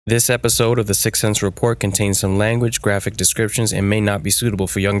This episode of the Sixth Sense Report contains some language, graphic descriptions, and may not be suitable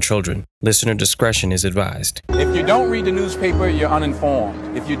for young children. Listener discretion is advised. If you don't read the newspaper, you're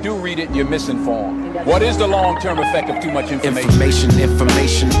uninformed. If you do read it, you're misinformed. What is the long-term effect of too much information?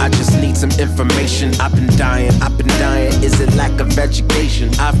 Information, I just need some information. I've been dying. Is it lack of education?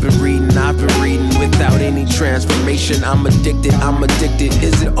 I've been reading without any transformation. I'm addicted.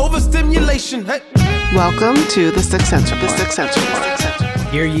 Is it overstimulation? Hey. Welcome to the Sixth Sense Report.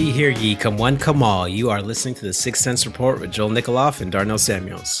 Hear ye, come one, come all. You are listening to the Sixth Sense Report with Joel Nikoloff and Darnell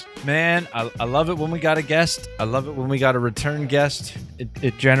Samuels. Man, I love it when we got a guest. I love it when we got a return guest.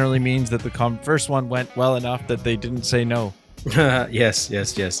 It generally means that the first one went well enough that they didn't say no. Yes.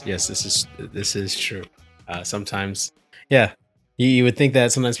 This is true. Sometimes, yeah, you would think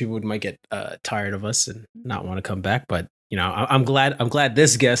that sometimes people might get tired of us and not want to come back, but you know, I'm glad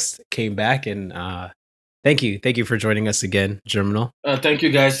this guest came back, and thank you for joining us again, Germinal. Thank you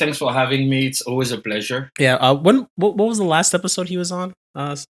guys. Thanks for having me. It's always a pleasure. Yeah. What was the last episode he was on?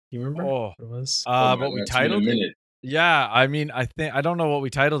 You remember? What it was? What we titled it? Yeah, I mean, I don't know what we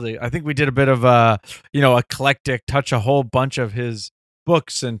titled it. I think we did a bit of eclectic, touch a whole bunch of his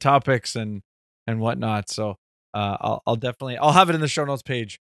books and topics and whatnot. So I'll have it in the show notes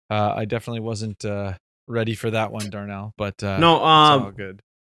page. I definitely wasn't ready for that one, Darnell, but no, it's all good.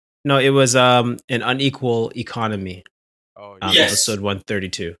 No, it was an unequal economy. Oh, yes. Episode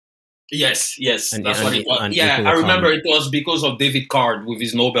 132. Yes, that's what it was. Yeah, I remember it was because of David Card with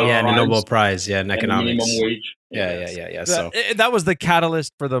his Nobel Prize. The Nobel Prize, in economics. Minimum wage. Yeah. So that was the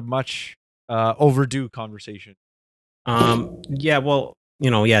catalyst for the much overdue conversation. Definitely.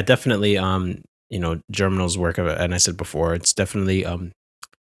 Germinal's work, and I said before, it's definitely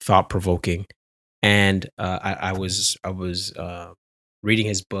thought provoking, and I was reading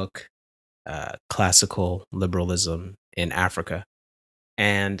his book, Classical Liberalism in Africa,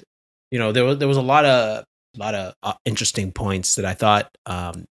 and there was a lot of interesting points that I thought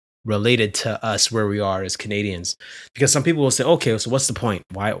related to us where we are as Canadians, because some people will say, okay, so what's the point?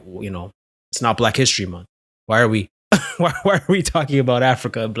 Why, it's not Black History Month. Why are we why are we talking about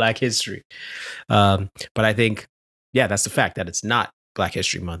Africa and Black history? But I think, that's the fact that it's not Black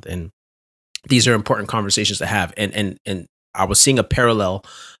History Month, and these are important conversations to have. And I was seeing a parallel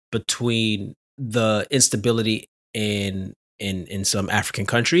between the instability in some African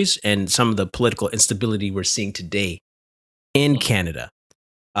countries and some of the political instability we're seeing today in Canada.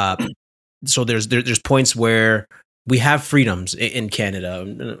 So there's points where we have freedoms in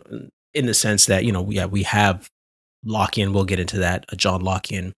Canada, in the sense that we have Lockean. We'll get into that, John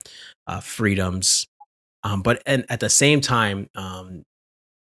Lockean freedoms, but at the same time,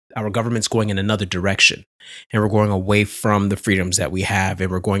 our government's going in another direction, and we're going away from the freedoms that we have, and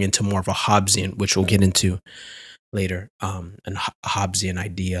we're going into more of a Hobbesian, which we'll get into later, an Hobbesian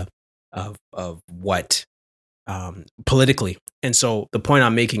idea of what politically. And so the point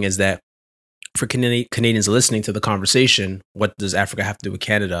I'm making is that for Canadians listening to the conversation, what does Africa have to do with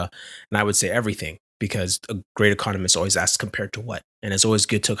Canada? And I would say everything, because a great economist always asks compared to what. And it's always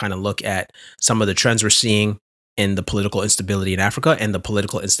good to kind of look at some of the trends we're seeing in the political instability in Africa and the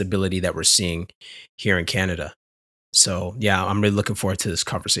political instability that we're seeing here in Canada. So I'm really looking forward to this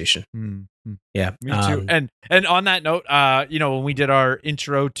conversation. Mm-hmm. Yeah, me too. And on that note, when we did our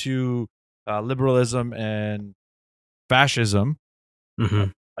intro to liberalism and fascism,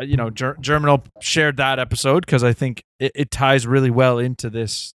 Germinal shared that episode because I think it ties really well into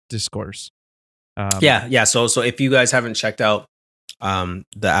this discourse. So if you guys haven't checked out the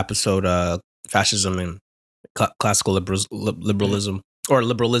episode fascism and classical liberalism or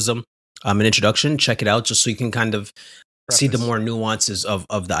liberalism, an introduction, check it out just so you can kind of see the more nuances of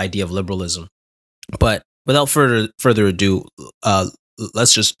the idea of liberalism. But without further ado,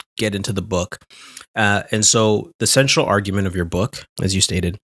 let's just get into the book. And so the central argument of your book, as you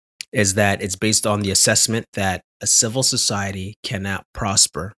stated, is that it's based on the assessment that a civil society cannot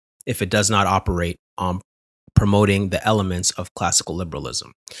prosper if it does not operate on promoting the elements of classical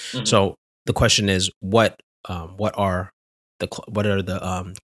liberalism. Mm-hmm. So the question is, what are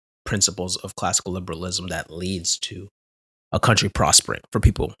the principles of classical liberalism that leads to a country prospering, for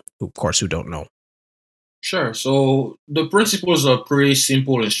people who, of course, who don't know? Sure. So the principles are pretty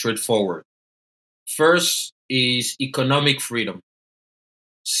simple and straightforward. First is economic freedom.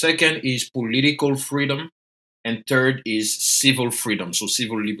 Second is political freedom. And third is civil freedom, so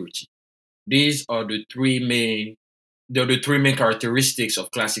civil liberty. These are the three main characteristics of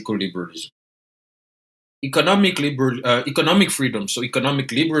classical liberalism. Economic freedom. So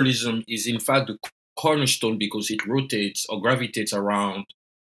economic liberalism is in fact the cornerstone because it rotates or gravitates around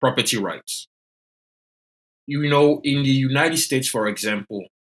property rights. In the United States, for example,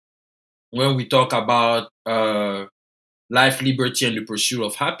 When we talk about life, liberty, and the pursuit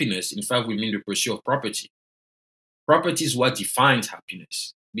of happiness, in fact, we mean the pursuit of property. Property is what defines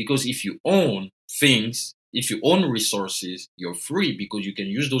happiness. Because if you own things, if you own resources, you're free because you can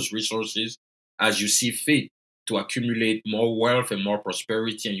use those resources as you see fit to accumulate more wealth and more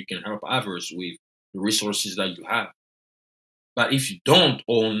prosperity, and you can help others with the resources that you have. But if you don't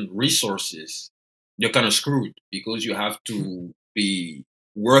own resources, you're kind of screwed because you have to be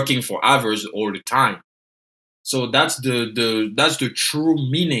working for others all the time. So that's the true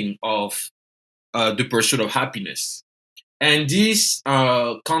meaning of the pursuit of happiness. And this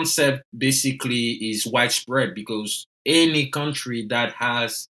concept basically is widespread because any country that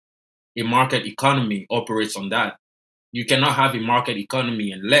has a market economy operates on that. You cannot have a market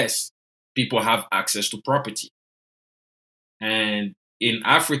economy unless people have access to property. And in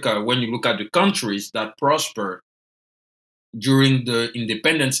Africa, when you look at the countries that prosper during the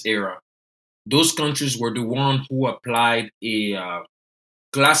independence era, those countries were the ones who applied a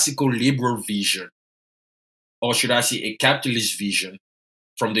classical liberal vision, or should I say a capitalist vision,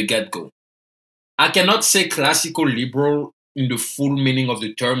 from the get-go. I cannot say classical liberal in the full meaning of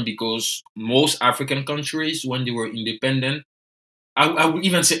the term because most African countries, when they were independent, I would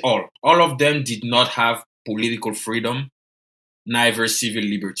even say all of them did not have political freedom, neither civil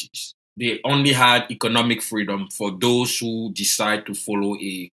liberties. They only had economic freedom for those who decide to follow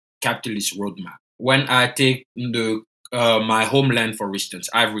a capitalist roadmap. When I take my homeland, for instance,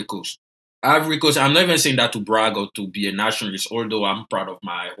 Ivory Coast. Ivory Coast, I'm not even saying that to brag or to be a nationalist, although I'm proud of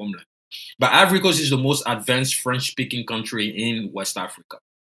my homeland. But Ivory Coast is the most advanced French-speaking country in West Africa,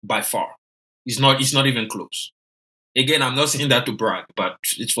 by far. It's not even close. Again, I'm not saying that to brag, but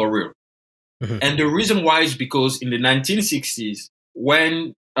it's for real. And the reason why is because in the 1960s,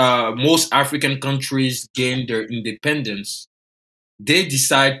 when most African countries gained their independence, they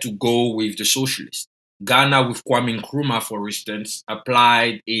decide to go with the socialists. Ghana, with Kwame Nkrumah, for instance,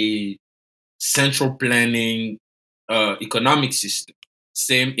 applied a central planning economic system.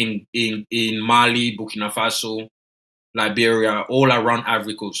 Same in Mali, Burkina Faso, Liberia, all around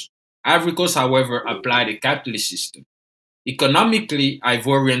Ivory Coast. Ivory Coast, however, applied a capitalist system. Economically,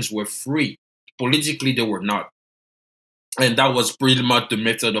 Ivorians were free. Politically, they were not. And that was pretty much the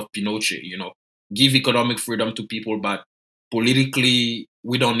method of Pinochet, give economic freedom to people, but politically,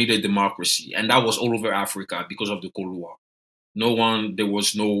 we don't need a democracy. And that was all over Africa because of the Cold War. There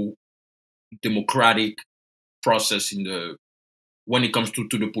was no democratic process when it comes to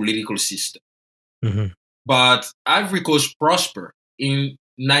the political system. But Ivory Coast prospered. In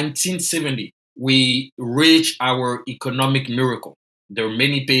 1970, we reached our economic miracle. There are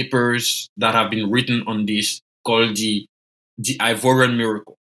many papers that have been written on this called the Ivorian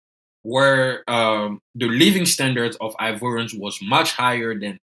miracle, where the living standards of Ivorians was much higher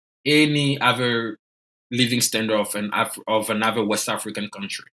than any other living standard of another West African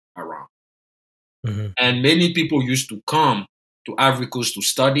country around. And many people used to come to Ivory Coast to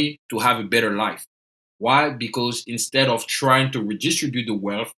study, to have a better life. Why? Because instead of trying to redistribute the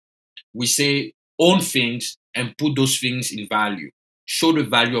wealth, we say own things and put those things in value. Show the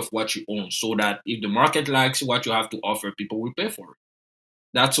value of what you own so that if the market likes what you have to offer, people will pay for it.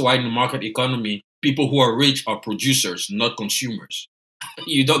 That's why in the market economy, people who are rich are producers, not consumers.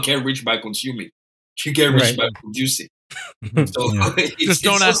 You don't get rich by consuming. You get rich by producing. So just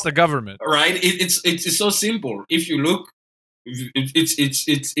don't ask the government, right? It's so simple. If you look,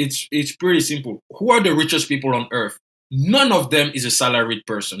 it's pretty simple. Who are the richest people on earth? None of them is a salaried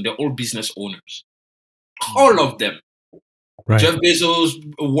person. They're all business owners. All of them. Right. Jeff Bezos,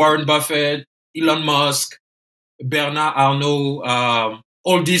 Warren Buffett, Elon Musk, Bernard Arnault,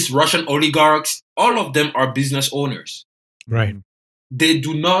 all these Russian oligarchs, all of them are business owners. Right. They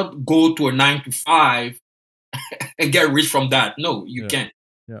do not go to a 9 to 5 and get rich from that. No, you can't.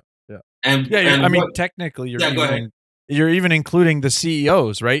 Yeah. And technically, you're even including the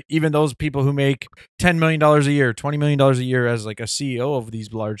CEOs, right? Even those people who make $10 million a year, $20 million a year as like a CEO of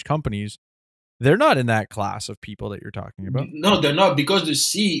these large companies, they're not in that class of people that you're talking about. No, they're not, because the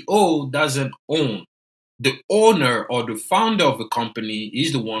CEO doesn't own. The owner or the founder of a company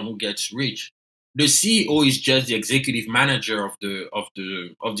is the one who gets rich. The CEO is just the executive manager of the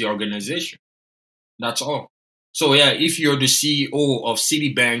organization. That's all. So yeah, if you're the CEO of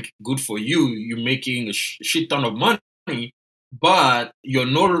Citibank, good for you. You're making a shit ton of money, but you're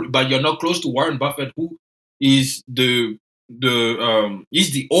not close to Warren Buffett, who is the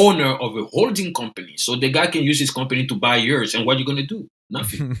owner of a holding company. So the guy can use his company to buy yours, and what are you gonna do?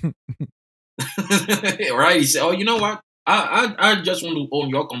 Nothing. Right? He said, "Oh, you know what? I just want to own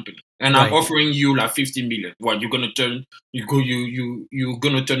your company, and I'm Right. offering you like 50 million. What you're gonna turn? You're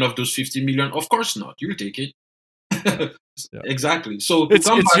gonna turn off those 50 million? Of course not. You'll take it. Yeah. Exactly. So to It's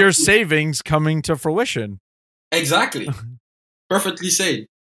come back your to, savings coming to fruition. exactly, perfectly said.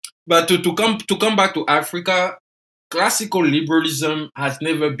 But to come back to Africa, classical liberalism has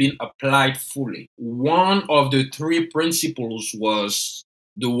never been applied fully. One of the three principles was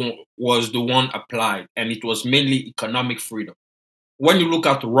the one applied, and it was mainly economic freedom. When you look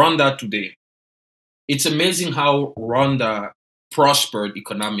at Rwanda today, it's amazing how Rwanda prospered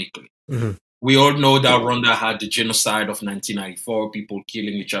economically. Mhm. We all know that Rwanda had the genocide of 1994, people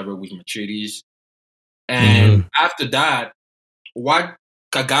killing each other with machetes. And Mhm. after that, what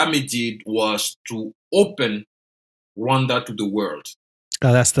Kagame did was to open Rwanda to the world.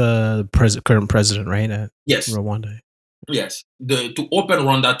 That's the current president, right? Yes, Rwanda. yes. To open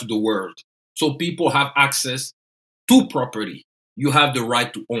Rwanda to the world. So people have access to property. You have the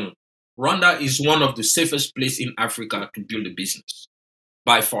right to own. Rwanda is one of the safest places in Africa to build a business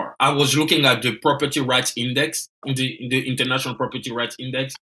by far. I was looking at the property rights index in the International Property Rights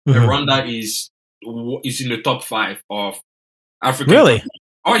Index, and Mhm. Rwanda is in the top 5 of African Really? countries.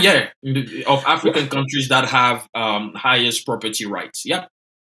 Oh yeah, of African countries that have highest property rights. Yep,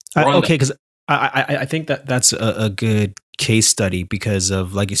 Rwanda. Okay, because I think that's a good case study because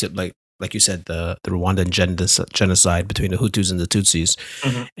of like you said the Rwandan genocide between the Hutus and the Tutsis,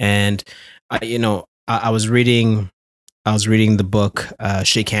 Mhm, and I was reading the book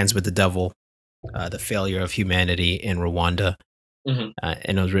Shake Hands with the Devil, the failure of humanity in Rwanda, mhm,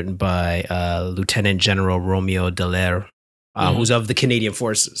 and it was written by Lieutenant General Romeo Dallaire, mhm. who's of the Canadian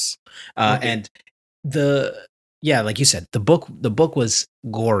Forces, Okay. and the yeah, like you said, the book was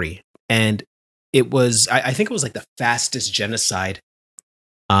gory, and I think it was like the fastest genocide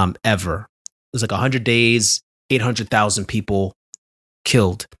ever. It was like 100 days, 800,000 people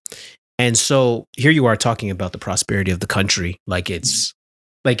killed, and so here you are talking about the prosperity of the country, like it's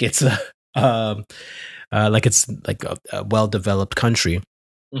a um, like it's like a well developed country,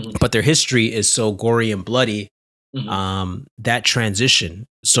 Mhm, but their history is so gory and bloody. mhm. That transition.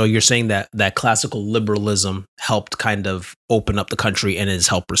 So you're saying that classical liberalism helped kind of open up the country and has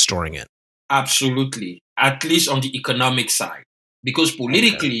helped restoring it. Absolutely. At least on the economic side, because Okay.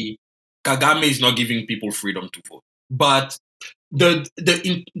 politically, Kagame is not giving people freedom to vote. But the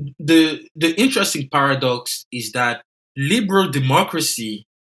interesting paradox is that liberal democracy,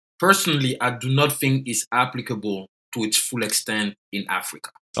 personally, I do not think is applicable to its full extent in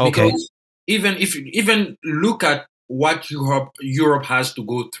Africa. Okay. Because even if you even look at what Europe has to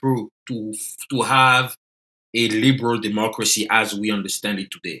go through to have a liberal democracy as we understand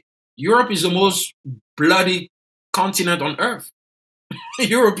it today. Europe is the most bloody continent on earth.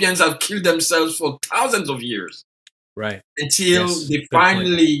 Europeans have killed themselves for thousands of years Right. until Yes. they Good point.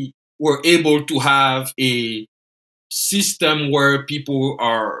 finally were able to have a system where people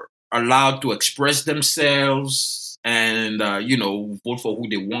are allowed to express themselves and vote for who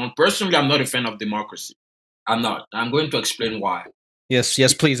they want. Personally, I'm not a fan of democracy. I'm not. I'm going to explain why. Yes.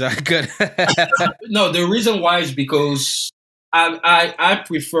 Yes. Please. Good. No, the reason why is because I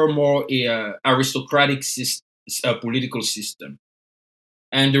prefer more a aristocratic political system,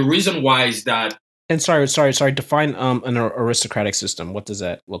 and the reason why is that And sorry. Define an aristocratic system. What does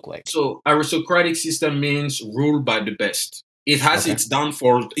that look like? so aristocratic system means ruled by the best. It has Okay. its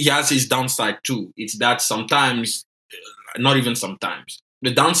downfall. It has its downside too. It's that sometimes, not even sometimes,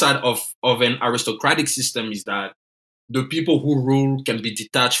 the downside of an aristocratic system is that the people who rule can be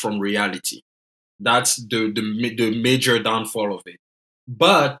detached from reality. That's the major downfall of it.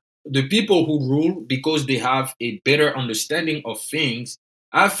 But the people who rule, because they have a better understanding of things,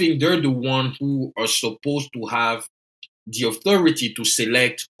 I think they're the one who are supposed to have the authority to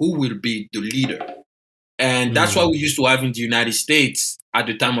select who will be the leader. And that's what Mm. we used to have in the United States at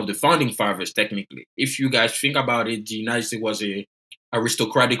the time of the founding fathers, technically. If you guys think about it, the United States was a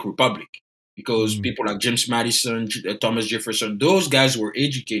aristocratic republic because Mm. people like James Madison, Thomas Jefferson, those guys were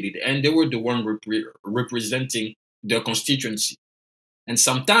educated and they were the one representing their constituency. And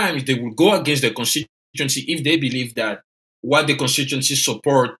sometimes they will go against the constituency if they believe that what the constituency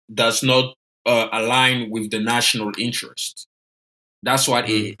support does not align with the national interest. That's what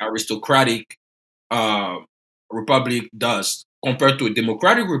a Mm. aristocratic uh, republic does. Compared to a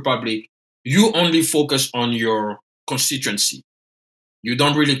democratic republic, you only focus on your constituency. You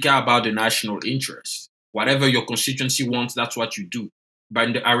don't really care about the national interest. Whatever your constituency wants, that's what you do. But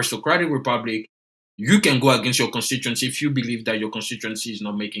in the aristocratic republic, you can go against your constituency if you believe that your constituency is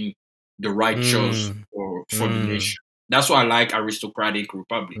not making the right choice Mm. for the Mm. nation. That's why I like aristocratic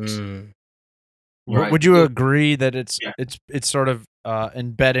republics. Mm. right? Would you agree that Yeah. it's sort of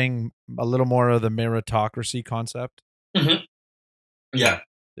embedding a little more of the meritocracy concept? Mhm. Yeah.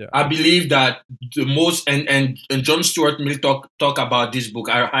 Yeah. I believe that the most and John Stuart Mill talk about this book.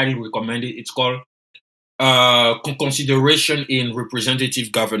 I highly recommend it. It's called Consideration in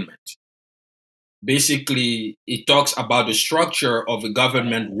Representative Government. Basically, it talks about the structure of a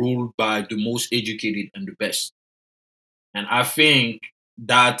government ruled by the most educated and the best. And I think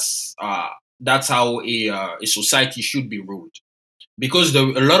that's how a society should be ruled. Because a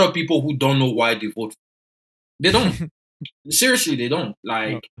lot of people who don't know why they vote, they don't. Seriously, they don't.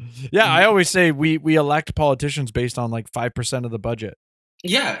 Like, Yeah, I always say we elect politicians based on like 5% of the budget.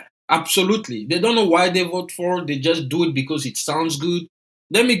 yeah, absolutely. They don't know why they vote for. They just do it because it sounds good.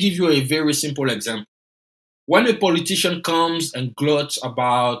 Let me give you a very simple example. When a politician comes and gloats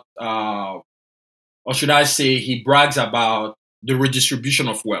about, or should I say, he brags about the redistribution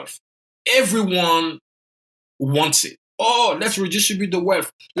of wealth, everyone wants it. Oh, let's redistribute the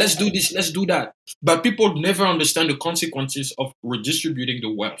wealth. Let's do this. Let's do that. But people never understand the consequences of redistributing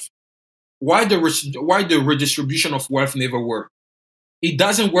the wealth. Why the redistribution of wealth never work? It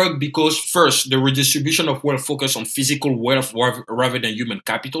doesn't work because first, the redistribution of wealth focus on physical wealth rather than human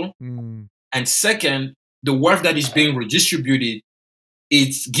capital, and second, the wealth that is being redistributed,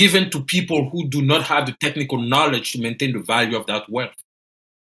 it's given to people who do not have the technical knowledge to maintain the value of that wealth.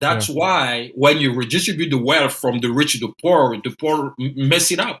 That's why when you redistribute the wealth from the rich to the poor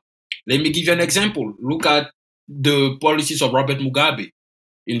mess it up. Let me give you an example. Look at the policies of Robert Mugabe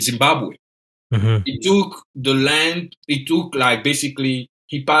in Zimbabwe. He took the land, he took like basically,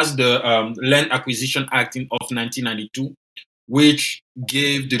 he passed the Land Acquisition Act of 1992, which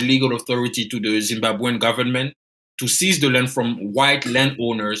gave the legal authority to the Zimbabwean government to seize the land from white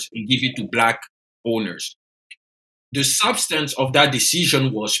landowners and give it to black owners. The substance of that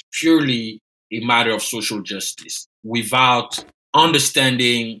decision was purely a matter of social justice without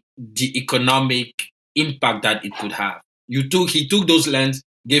understanding the economic impact that it could have. He took those lands,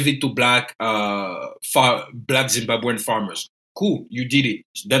 gave it to black Zimbabwean farmers. Cool, you did it.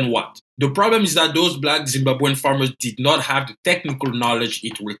 Then what? The problem is that those black Zimbabwean farmers did not have the technical knowledge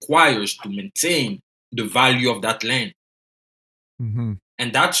it requires to maintain the value of that land.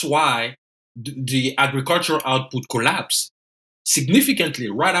 And that's why the agricultural output collapsed significantly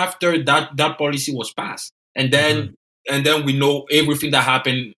right after that policy was passed. And then we know everything that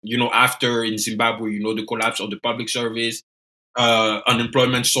happened, after in Zimbabwe, the collapse of the public service,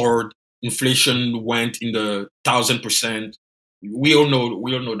 unemployment soared, inflation went in the 1,000%. We all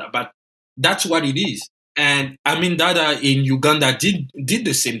know that, but that's what it is. And Amin Dada in Uganda did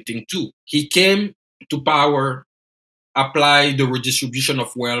the same thing too. He came to power, applied the redistribution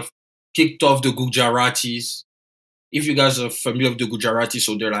of wealth, kicked off the Gujaratis. If you guys are familiar with the Gujaratis,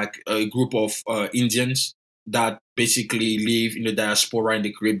 so they're like a group of Indians that basically live in the diaspora and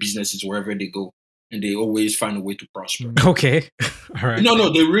they create businesses wherever they go, and they always find a way to prosper. Okay, all right.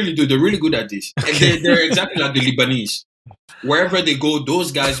 No, they really do. They're really good at this, and they're exactly like the Lebanese. Wherever they go,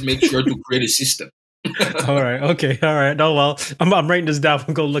 those guys make sure to create a system. All right. Okay. All right. Oh well, I'm writing this down.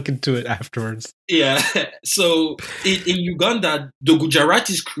 We'll go look into it afterwards. Yeah. So in Uganda, the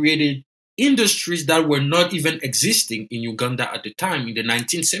Gujaratis created industries that were not even existing in Uganda at the time in the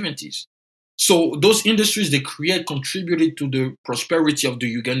 1970s. So those industries they create contributed to the prosperity of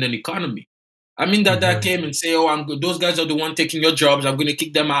the Ugandan economy. I mean that came and say, "Oh, those guys are the one taking your jobs. I'm going to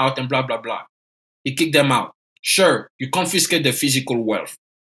kick them out," and blah blah blah. He kicked them out. Sure, you confiscate the physical wealth,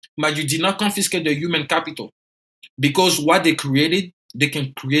 but you did not confiscate the human capital, because what they created, they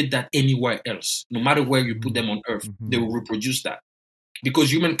can create that anywhere else. No matter where you put them on earth, they will reproduce that.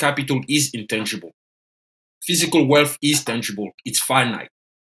 Because human capital is intangible. Physical wealth is tangible. It's finite.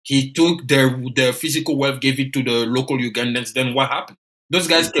 He took their physical wealth, gave it to the local Ugandans. Then what happened? Those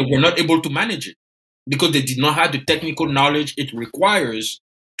guys, they were not able to manage it because they did not have the technical knowledge it requires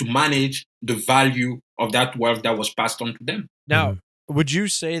to manage the value of that wealth that was passed on to them. Now, would you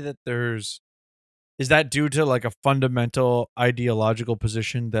say that is that due to like a fundamental ideological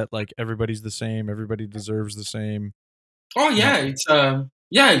position that like everybody's the same, everybody deserves the same? Oh yeah,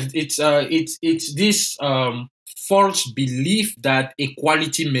 it's this false belief that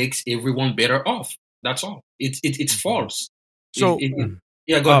equality makes everyone better off. That's all. It's false. So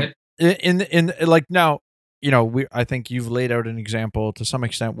yeah, go ahead. In like now, I think you've laid out an example to some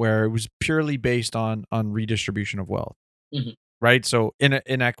extent where it was purely based on redistribution of wealth, right? So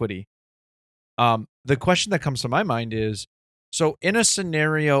inequity. The question that comes to my mind is, so in a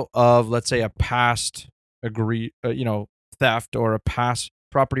scenario of, let's say, a past theft or a past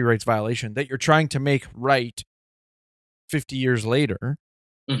property rights violation that you're trying to make right 50 years later,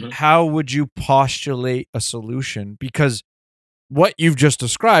 how would you postulate a solution? Because what you've just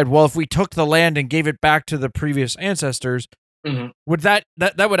described, well, if we took the land and gave it back to the previous ancestors, would that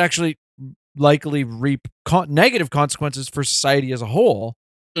would actually likely reap negative consequences for society as a whole,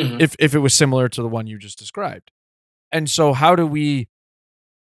 if it was similar to the one you just described. And so how do we,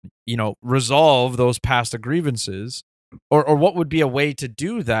 resolve those past grievances, or what would be a way to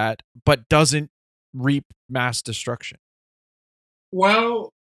do that but doesn't reap mass destruction?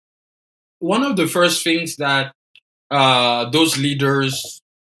 Well, one of the first things that those leaders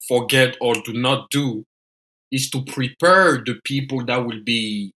forget or do not do is to prepare the people that will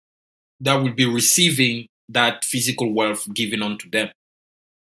be receiving that physical wealth given unto them.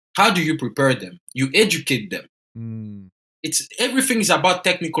 How do you prepare them? You educate them. It's everything is about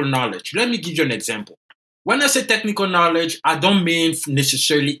technical knowledge. Let me give you an example. When I say technical knowledge, I don't mean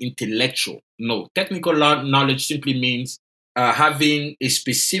necessarily intellectual. No, technical knowledge simply means having a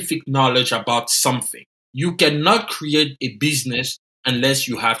specific knowledge about something. You cannot create a business unless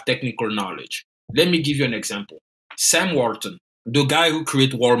you have technical knowledge. Let me give you an example. Sam Walton, the guy who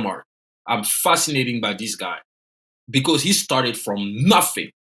created Walmart. I'm fascinated by this guy because he started from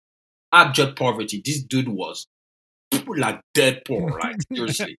nothing, abject poverty. This dude was like dead poor, like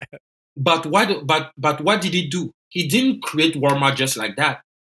seriously. But what did he do? He didn't create Walmart just like that.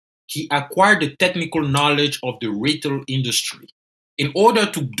 He acquired the technical knowledge of the retail industry. In order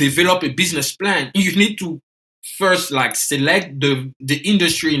to develop a business plan, you need to first select the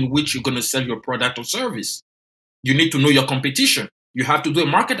industry in which you're going to sell your product or service. You need to know your competition. You have to do a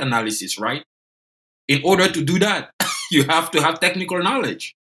market analysis, right? In order to do that, you have to have technical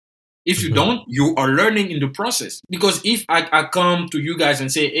knowledge. If you don't, you are learning in the process. Because if I come to you guys and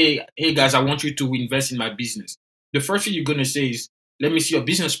say, hey guys, I want you to invest in my business, the first thing you're going to say is, let me see your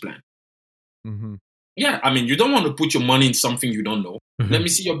business plan. Yeah, I mean, you don't want to put your money in something you don't know. Let me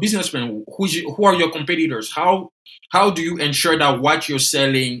see your business plan. Who are your competitors? How do you ensure that what you're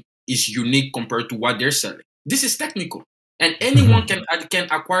selling is unique compared to what they're selling? This is technical. And anyone can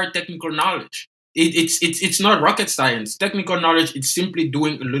acquire technical knowledge. It's not rocket science. Technical knowledge, it's simply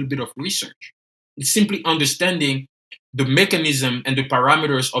doing a little bit of research. It's simply understanding the mechanism and the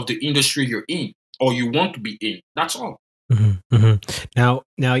parameters of the industry you're in or you want to be in. That's all. Now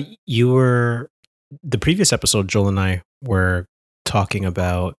you were, the previous episode, Joel and I were talking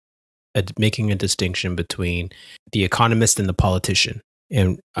about making a distinction between the economist and the politician.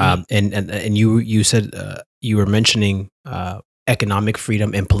 And and you said you were mentioning economic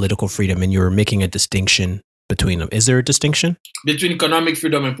freedom and political freedom, and you were making a distinction between them. Is there a distinction between economic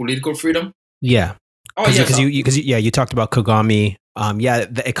freedom and political freedom? Yeah. Oh, yes. Because you talked about Kagame.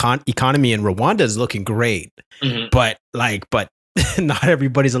 The economy in Rwanda is looking great, but not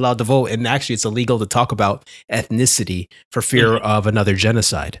everybody's allowed to vote, and actually, it's illegal to talk about ethnicity for fear of another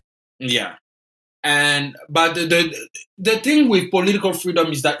genocide. Yeah. But the thing with political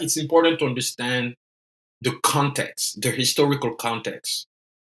freedom is that it's important to understand the context, the historical context.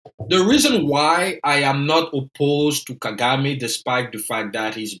 The reason why I am not opposed to Kagame, despite the fact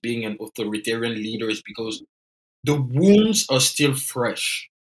that he's being an authoritarian leader, is because the wounds are still fresh.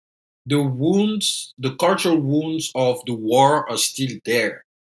 The cultural wounds of the war are still there.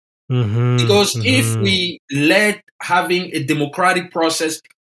 Because if we let having a democratic process,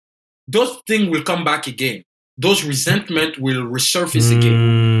 those things will come back again. Those resentment will resurface again.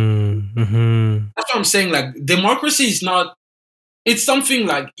 That's what I'm saying. Democracy is not. It's something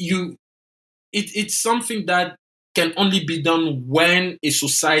it's something that can only be done when a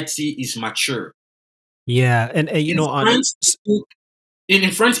society is mature. Yeah, and in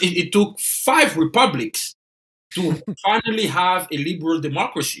France, it took 5 republics to finally have a liberal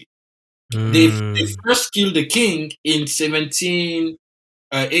democracy. They first killed the king in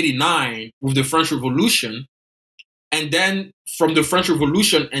 1789 with the French Revolution. And then from the French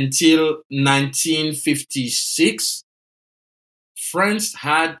Revolution until 1956, France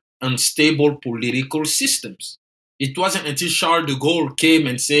had unstable political systems. It wasn't until Charles de Gaulle came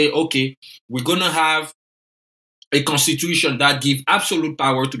and said, okay, we're going to have a constitution that gives absolute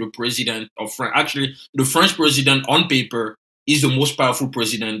power to the president of France. Actually, the French president on paper is the most powerful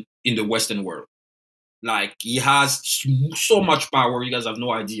president in the Western world. He has so much power, you guys have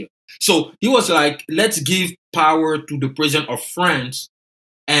no idea. So he was like, let's give power to the president of France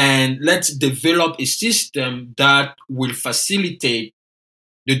and let's develop a system that will facilitate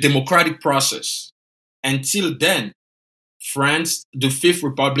the democratic process. Until then, France, the Fifth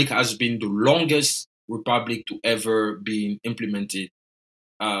Republic, has been the longest republic to ever be implemented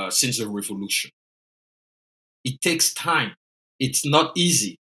since the revolution. It takes time. It's not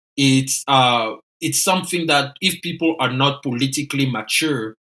easy. It's something that if people are not politically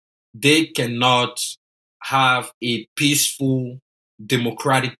mature, they cannot have a peaceful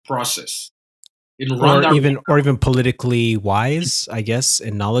democratic process. In or Rwanda, even politically wise, I guess,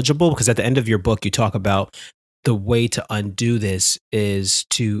 and knowledgeable. Because at the end of your book, you talk about the way to undo this is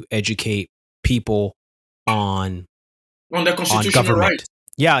to educate people on on the constitutional government. right.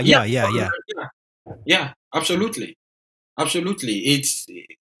 Yeah, Yeah, yeah, yeah, yeah. yeah, absolutely. Absolutely. It's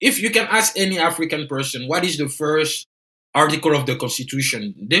if you can ask any African person what is the first article of the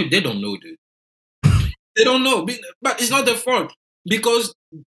Constitution, they don't know, dude. They don't know. But it's not their fault because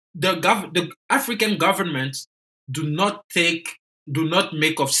the African governments do not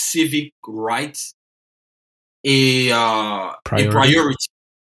make of civic rights a priority.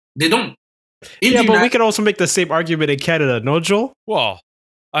 They don't. Yeah, but we can also make the same argument in Canada, no, Joel? Well,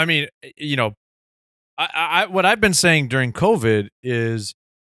 I mean, you know, I what I've been saying during COVID is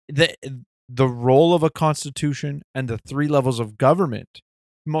the role of a constitution and the three levels of government,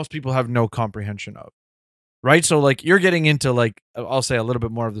 most people have no comprehension of. Right? So like you're getting into like I'll say a little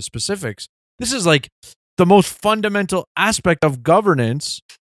bit more of the specifics. This is like the most fundamental aspect of governance.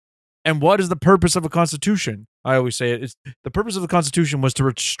 And what is the purpose of a constitution? I always say it's the purpose of the constitution was to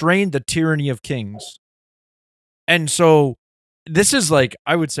restrain the tyranny of kings. And so this is like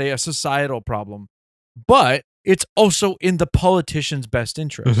I would say a societal problem, but it's also in the politician's best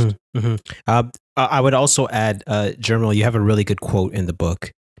interest. I would also add, Germinal, you have a really good quote in the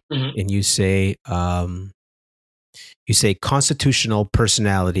book, Mhm. and you say constitutional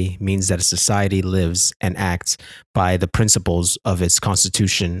personality means that a society lives and acts by the principles of its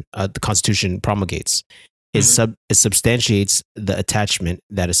constitution. The Constitution promulgates. It substantiates the attachment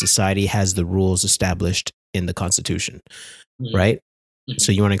that a society has the rules established in the Constitution. Mhm. Right? Mhm.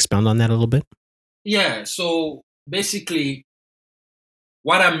 So you want to expound on that a little bit? Yeah. So basically,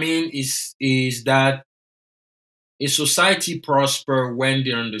 what I mean is that a society prosper when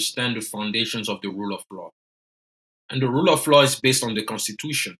they understand the foundations of the rule of law, and the rule of law is based on the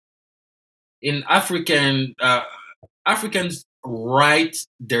Constitution. In Africans write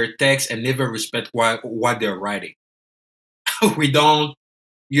their text and never respect what they're writing. We don't,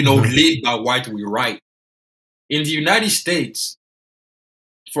 live by what we write. In the United States,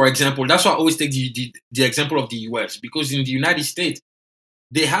 for example, that's why I always take the example of the US, because in the United States,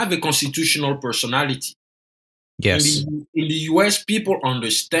 they have a constitutional personality. Yes. In the US, people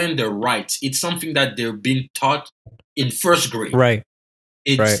understand their rights. It's something that they're being taught in first grade. Right.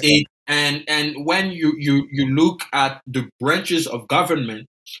 And when you look at the branches of government,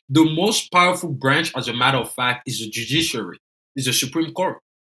 the most powerful branch, as a matter of fact, is the judiciary, is the Supreme Court.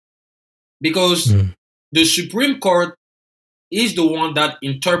 Because the Supreme Court is the one that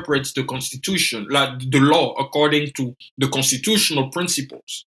interprets the Constitution, like the law, according to the constitutional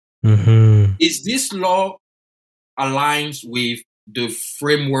principles. Is this law aligns with the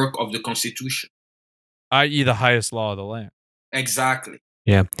framework of the Constitution? I.e. the highest law of the land. Exactly.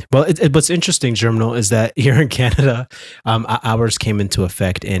 Yeah. Well, what's interesting, Germinal, is that here in Canada, ours came into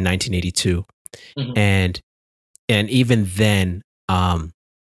effect in 1982, and even then,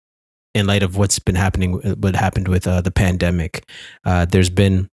 in light of what happened with the pandemic, there's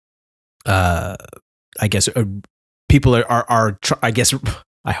been, I guess, people are I guess,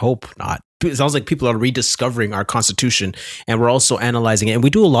 I hope not. It sounds like people are rediscovering our Constitution, and we're also analyzing it. And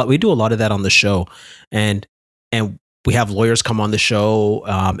we do a lot of that on the show, and we have lawyers come on the show,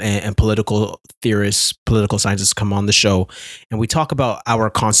 and political theorists, political scientists come on the show, and we talk about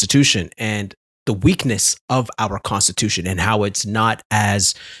our Constitution and the weakness of our Constitution and how it's not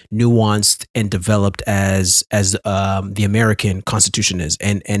as nuanced and developed as the American Constitution is,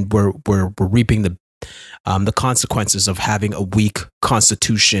 and we're reaping the consequences of having a weak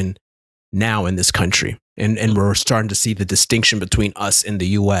Constitution now in this country, and we're starting to see the distinction between us and the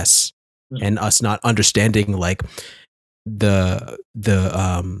U.S. and us not understanding like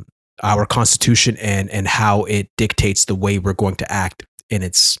our Constitution and how it dictates the way we're going to act in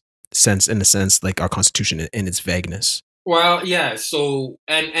a sense, like our Constitution in its vagueness. Well, yeah. So,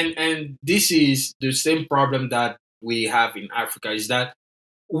 and this is the same problem that we have in Africa, is that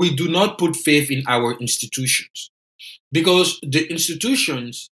we do not put faith in our institutions, because the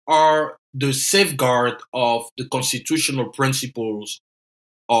institutions are the safeguard of the constitutional principles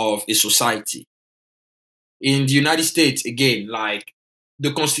of a society. In the United States, again, like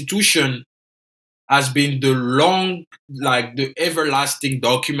the Constitution has been the everlasting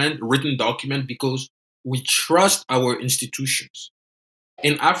written document, because we trust our institutions.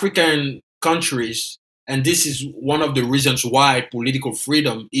 In African countries, and this is one of the reasons why political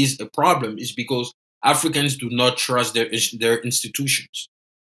freedom is a problem, is because Africans do not trust their institutions.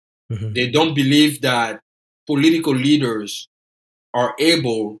 They don't believe that political leaders are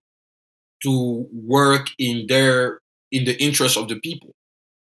able to work in the interest of the people.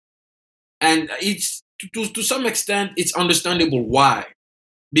 And it's to some extent it's understandable why.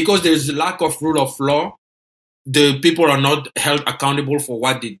 Because there's a lack of rule of law, the people are not held accountable for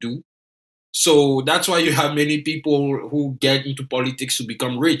what they do. So that's why you have many people who get into politics to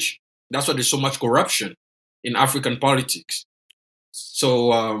become rich. That's why there's so much corruption in African politics.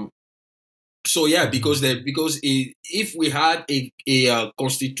 So so yeah, if we had a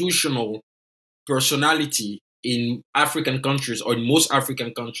constitutional personality in African countries or in most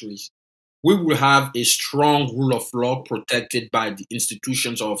African countries, we will have a strong rule of law protected by the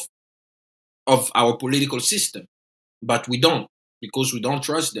institutions of our political system. But we don't, because we don't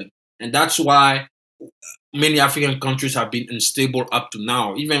trust them. And that's why many African countries have been unstable up to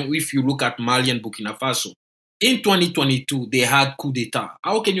now. Even if you look at Mali and Burkina Faso, in 2022, they had coup d'etat.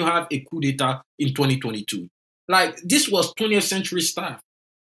 How can you have a coup d'etat in 2022? Like, this was 20th century stuff.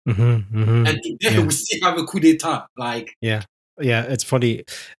 And today we still have a coup d'etat. Like, yeah, it's funny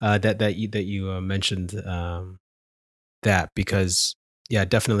that you mentioned that, because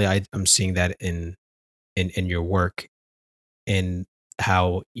definitely I'm seeing that in your work, and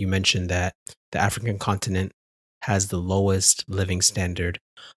how you mentioned that the African continent has the lowest living standard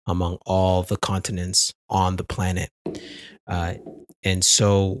among all the continents on the planet. And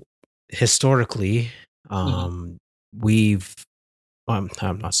so historically, we've, I'm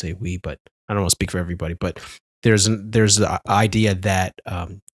not saying we, but I don't want to speak for everybody, but there's the idea that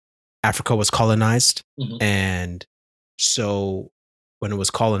Africa was colonized. And so when it was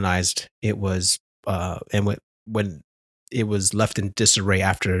colonized, it was and when it was left in disarray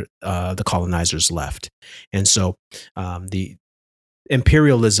after the colonizers left. And so the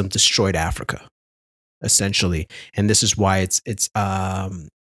imperialism destroyed Africa, essentially. And this is why it's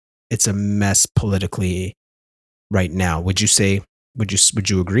a mess politically right now. Would you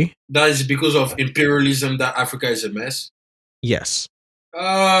agree? that is because of imperialism that Africa is a mess. Yes.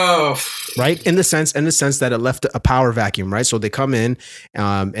 Oh, Right. In the sense that it left a power vacuum, right? So they come in,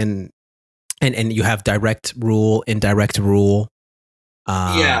 and you have direct rule, indirect rule.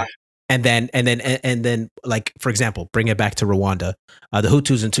 yeah. And then, like, for example, bring it back to Rwanda, the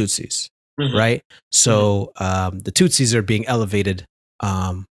Hutus and Tutsis, right? So the Tutsis are being elevated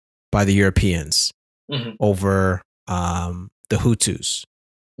by the Europeans over the Hutus,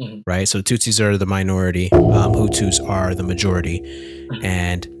 right? So Tutsis are the minority, Hutus are the majority,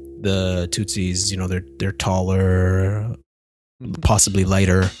 and the Tutsis, they're taller, possibly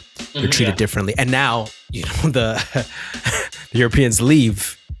lighter, they're treated differently, and now the Europeans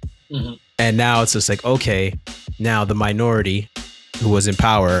leave. And now it's just like, okay, now the minority who was in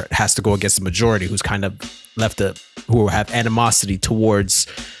power has to go against the majority, who's kind of who have animosity towards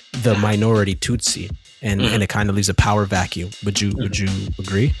the minority Tutsi, and it kind of leaves a power vacuum. Would you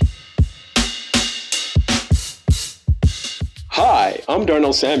agree? Hi, I'm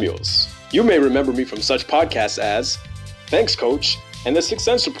Darnell Samuels. You may remember me from such podcasts as Thanks Coach and The Sixth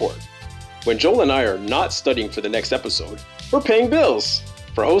Sense Report. When Joel and I are not studying for the next episode, we're paying bills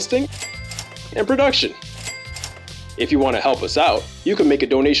for hosting and production. If you want to help us out, you can make a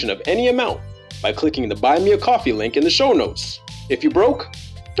donation of any amount by clicking the Buy Me a Coffee link in the show notes. If you broke,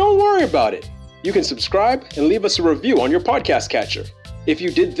 don't worry about it. You can subscribe and leave us a review on your podcast catcher. If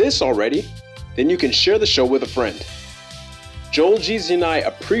you did this already, then you can share the show with a friend. Joel, Jeezy, and I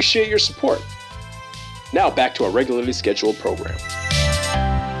appreciate your support. Now back to our regularly scheduled program.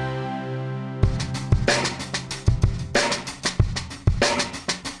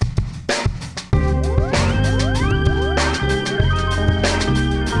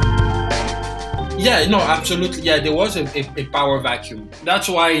 Yeah, no, absolutely. Yeah, there was a power vacuum. That's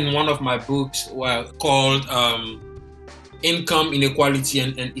why in one of my books called Income Inequality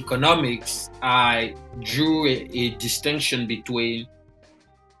and Economics, I drew a distinction between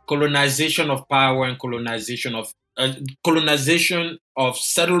colonization of power and colonization of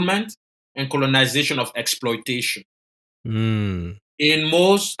settlement and colonization of exploitation. In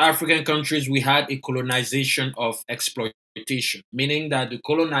most African countries, we had a colonization of exploitation, meaning that the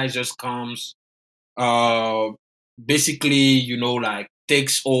colonizers comes, basically, like,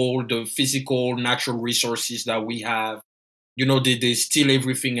 takes all the physical, natural resources that we have. They steal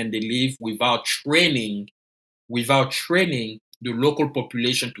everything and they leave without training the local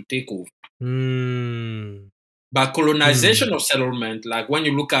population to take over. But colonization of settlement, like when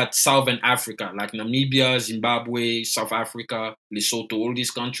you look at Southern Africa, like Namibia, Zimbabwe, South Africa, Lesotho, all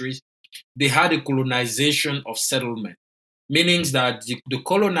these countries, they had a colonization of settlement, meaning that the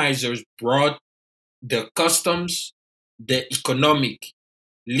colonizers brought the customs, the economic,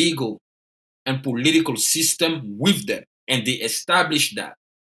 legal, and political system with them, and they established that.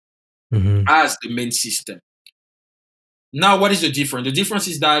 as the main system. Now, what is the difference? The difference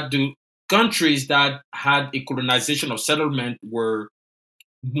is that the countries that had a colonization of settlement were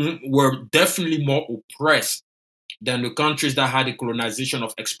definitely more oppressed than the countries that had a colonization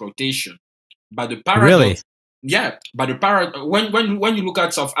of exploitation. But the paradox, Really? yeah, but the when you look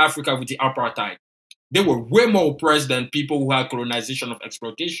at South Africa with the apartheid, they were way more oppressed than people who had colonization of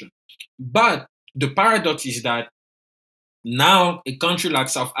exploitation. But the paradox is that now a country like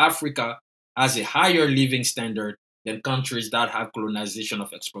South Africa has a higher living standard than countries that have colonization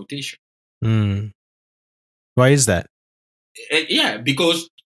of exploitation. Mm. Why is that? Yeah, because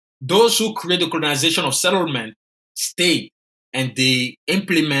those who create the colonization of settlement stay and they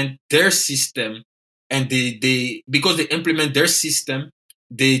implement their system, and they because they implement their system,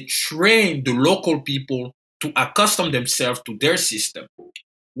 they train the local people to accustom themselves to their system.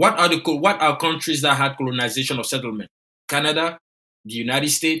 What are countries that had colonization of settlement? Canada, the United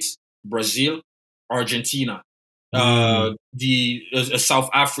States, Brazil, Argentina, South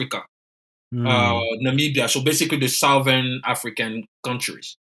Africa, Namibia. So basically, the Southern African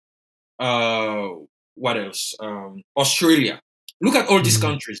countries. Uh, what else? Australia. Look at all these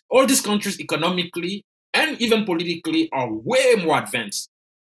countries. All these countries, economically and even politically, are way more advanced.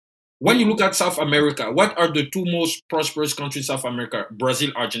 When you look at South America, what are the two most prosperous countries in South America?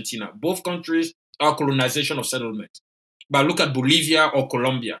 Brazil, Argentina. Both countries are colonization of settlement. But look at Bolivia or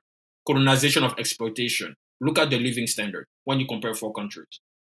Colombia, colonization of exploitation. Look at the living standard when you compare four countries.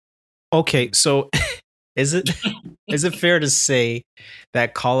 Okay, so is it fair to say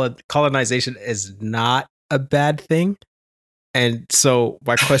that colonization is not a bad thing? And so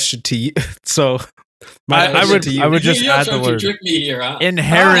my question to you, so I would just You're add trying the to word trick me here, huh?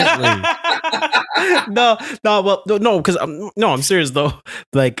 inherently. no, because I'm serious though.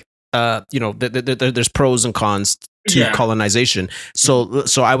 Like, there's pros and cons to Yeah. colonization. So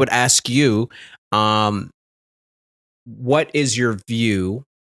I would ask you, what is your view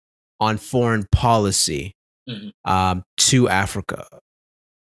on foreign policy to Africa?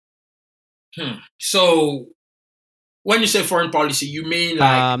 So when you say foreign policy, you mean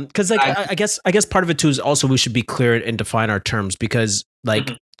like because I guess part of it too is also we should be clear and define our terms, because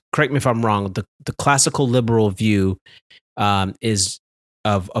correct me if I'm wrong, the classical liberal view is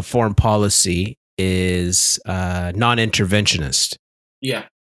of foreign policy is non-interventionist. Yeah.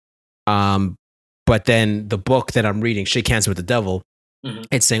 But then the book that I'm reading, Shake Hands with the Devil,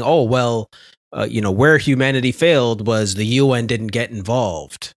 it's saying, oh well, where humanity failed was the UN didn't get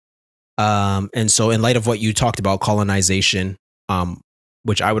involved. And so in light of what you talked about, colonization,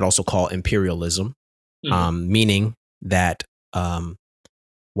 which I would also call imperialism, meaning that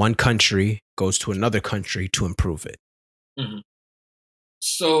one country goes to another country to improve it.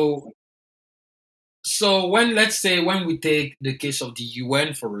 So when we take the case of the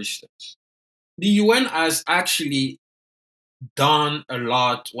UN, for instance, the UN has actually done a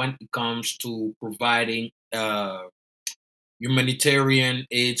lot when it comes to providing humanitarian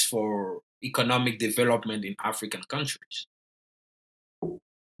aids for economic development in African countries.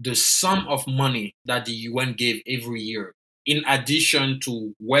 The sum of money that the UN gave every year, in addition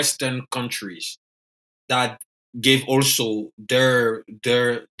to Western countries that gave also their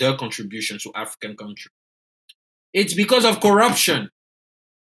contribution to African countries, it's because of corruption.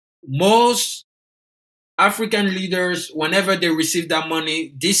 Most African leaders, whenever they receive that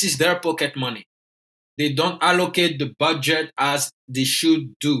money, this is their pocket money. They don't allocate the budget as they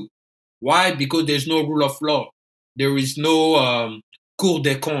should do. Why? Because there's no rule of law. There is no Cour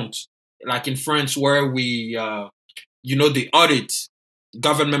des comptes, like in France, where we, they audit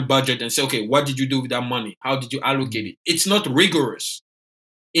government budget and say, okay, what did you do with that money? How did you allocate it? It's not rigorous.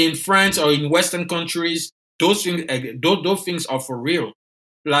 In France or in Western countries, those things are for real.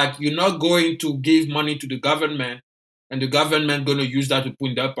 Like, you're not going to give money to the government and the government going to use that to put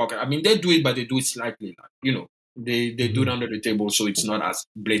in their pocket. I mean, they do it, but they do it slightly. Like, they do it under the table, so it's not as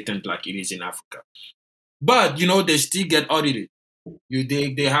blatant like it is in Africa. But they still get audited.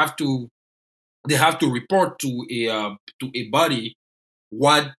 They have to report to a body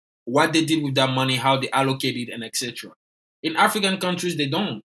what they did with that money, how they allocate it, and etc. In African countries, they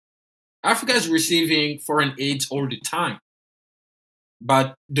don't. Africa is receiving foreign aid all the time.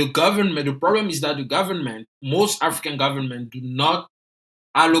 But the problem is that most African government do not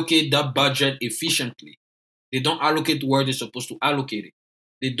allocate that budget efficiently. They don't allocate where they're supposed to allocate it.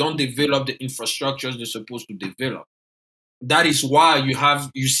 They don't develop the infrastructures they're supposed to develop. That is why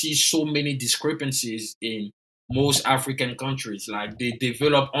you see so many discrepancies in most African countries. Like, they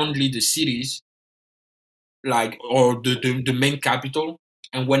develop only the cities, like, or the main capital.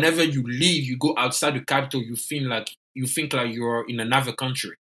 And whenever you leave, you go outside the capital, you think like you're in another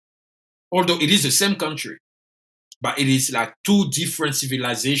country. although it is the same country, but it is like two different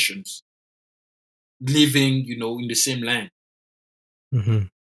civilizations living, in the same land. Mm-hmm.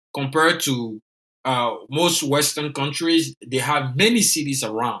 Compared to most Western countries, they have many cities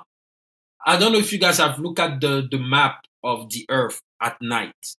around. I don't know if you guys have looked at the map of the Earth at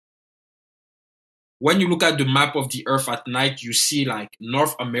night. When you look at the map of the Earth at night, you see like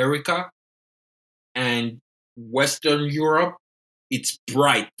North America and Western Europe. It's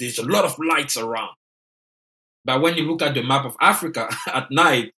bright. There's a lot of lights around. But when you look at the map of Africa at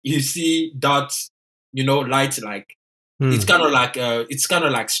night, you see dots, lights like it's kind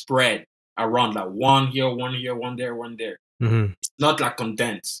of like spread around, like one here, one there, one there. Mm-hmm. It's not like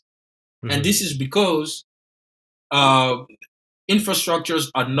condensed. Mm-hmm. And this is because infrastructures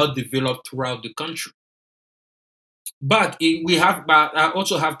are not developed throughout the country. But I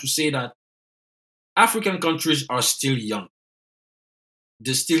also have to say that African countries are still young.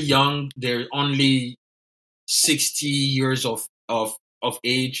 They're still young. They're only 60 years of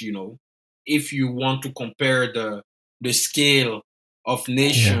age. If you want to compare the scale of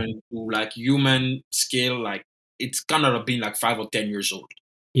nation to like human scale, like it's kind of been like 5 or 10 years old.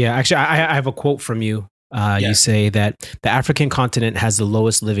 Yeah, actually, I have a quote from you. You say that the African continent has the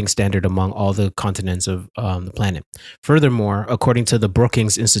lowest living standard among all the continents of the planet. Furthermore, according to the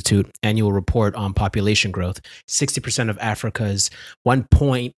Brookings Institute annual report on population growth, 60% of Africa's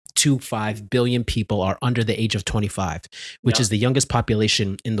 1.25 billion people are under the age of 25, which is the youngest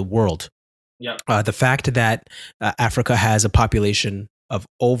population in the world. Yeah. The fact that Africa has a population of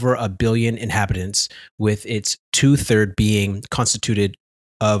over 1 billion inhabitants, with its 2/3 being constituted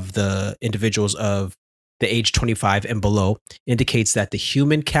of the individuals of the age 25 and below, indicates that the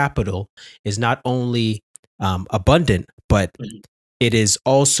human capital is not only abundant, but it is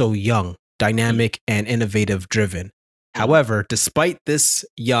also young, dynamic, and innovative driven. However, despite this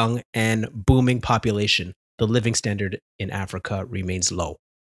young and booming population, the living standard in Africa remains low.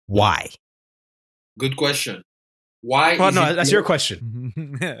 Why? Good question. Why? Well, no, that's your question.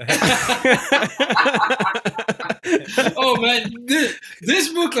 Oh man, this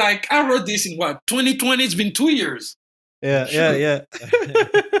book, like I wrote this in 2020? It's been 2 years. Yeah.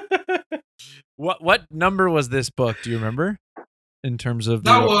 What number was this book? Do you remember? In terms of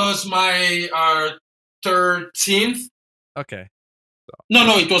that was my 13th. Okay.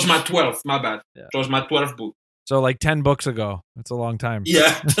 No, it was my 12th. My bad. Yeah. It was my 12th book. So like 10 books ago. That's a long time.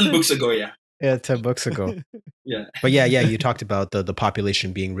 Yeah, 10 books ago. Yeah. Yeah, 10 books ago. Yeah. But yeah, you talked about the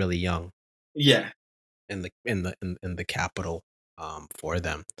population being really young. Yeah. In the capital for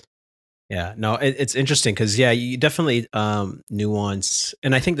them. Yeah. No, it's interesting because you definitely nuance,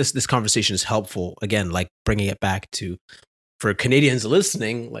 and I think this conversation is helpful, again, like bringing it back to, for Canadians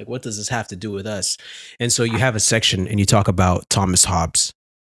listening, like what does this have to do with us? And so you have a section and you talk about Thomas Hobbes.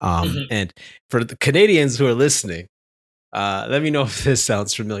 And for the Canadians who are listening, let me know if this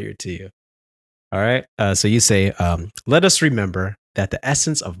sounds familiar to you. All right. So you say, let us remember that the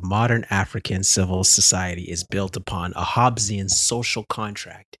essence of modern African civil society is built upon a Hobbesian social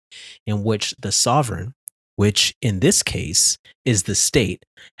contract in which the sovereign, which in this case is the state,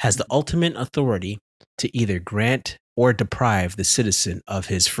 has the ultimate authority to either grant or deprive the citizen of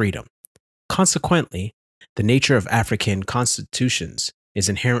his freedom. Consequently, the nature of African constitutions is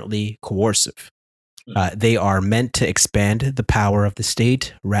inherently coercive. They are meant to expand the power of the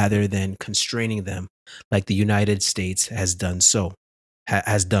state rather than constraining them, like the United States has done so, at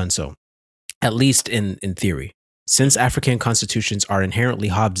least in theory. Since African constitutions are inherently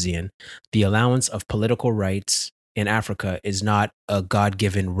Hobbesian, the allowance of political rights in Africa is not a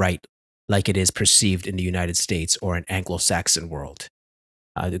God-given right like it is perceived in the United States or an Anglo-Saxon world.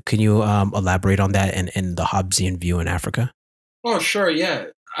 Can you elaborate on that and the Hobbesian view in Africa? Oh, sure, yeah.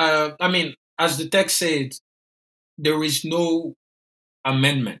 I mean, as the text said, there is no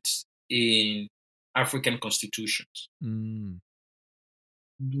amendments in African constitutions.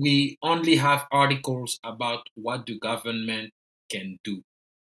 We only have articles about what the government can do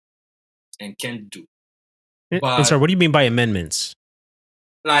and can't do. And sorry, what do you mean by amendments?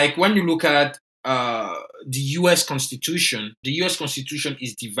 Like when you look at the U.S. Constitution, the U.S. Constitution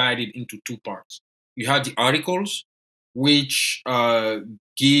is divided into two parts. You have the articles, which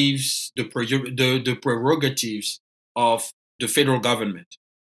gives the prerogatives of the federal government.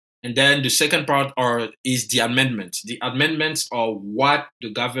 And then the second part is the amendments. The amendments are what the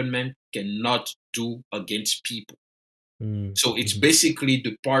government cannot do against people. So it's basically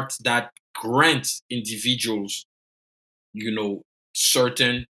the part that grants individuals,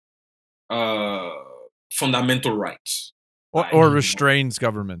 certain fundamental rights. Or restrains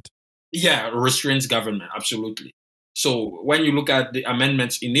government. Yeah, restrains government, absolutely. So when you look at the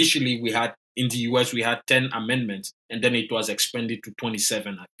amendments, initially we had in the US we had 10 amendments, and then it was expanded to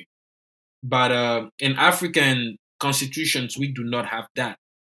 27, I think. But in African constitutions, we do not have that.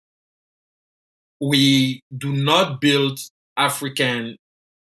 We do not build African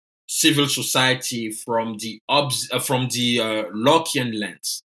civil society from the Lockean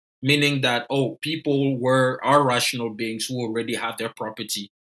lens, meaning that people are rational beings who already have their property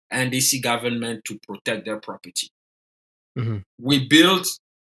and they see government to protect their property. Mm-hmm. We built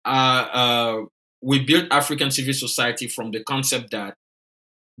African civil society from the concept that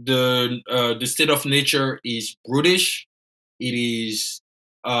the state of nature is brutish. It is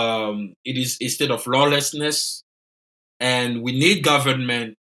a state of lawlessness, and we need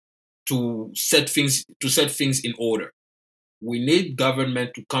government to set things in order. We need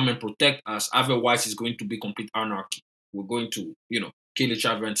government to come and protect us. Otherwise, it's going to be complete anarchy. We're going to, kill each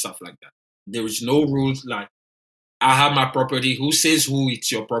other and stuff like that. There is no rules like I have my property. Who says who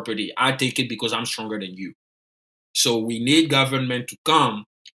it's your property? I take it because I'm stronger than you. So we need government to come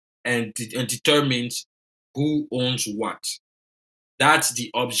and determine who owns what. That's the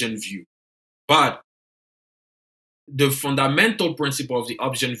option view. But the fundamental principle of the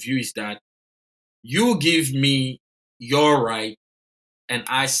option view is that you give me your right and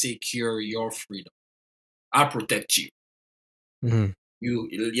I secure your freedom. I protect you. Mm-hmm.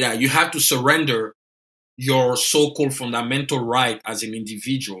 You have to surrender your so-called fundamental right as an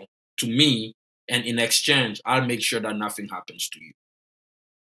individual to me, and in exchange, I'll make sure that nothing happens to you.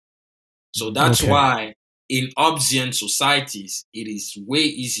 So that's why in Hobbesian societies, it is way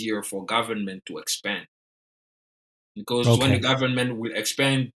easier for government to expand. Because when the government will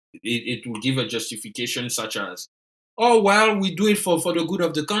expand, it will give a justification such as, we do it for the good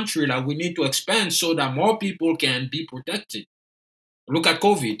of the country. Like we need to expand so that more people can be protected. Look at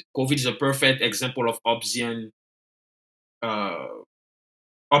COVID. COVID is a perfect example of Hobbesian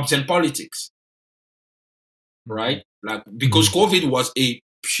politics, right? Like because COVID was a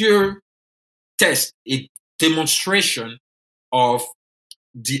pure test, a demonstration of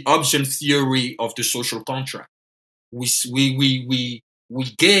the Hobbesian theory of the social contract. We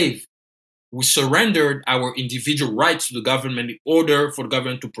surrendered our individual rights to the government in order for the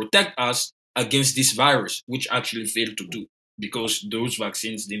government to protect us against this virus, which actually failed to do because those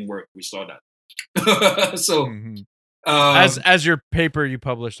vaccines didn't work. We saw that. So, as your paper you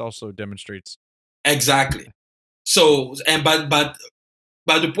published also demonstrates. Exactly. So, but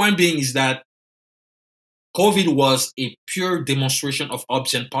the point being is that COVID was a pure demonstration of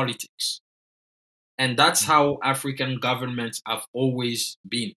Hobbesian politics. And that's how African governments have always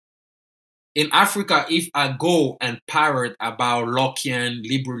been. In Africa, if I go and parrot about Lockean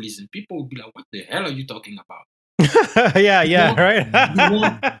liberalism, people will be like, what the hell are you talking about? Right.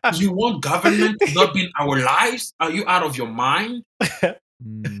 You want government to not be in our lives? Are you out of your mind?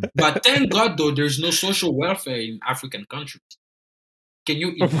 But thank God, though, there's no social welfare in African countries. Can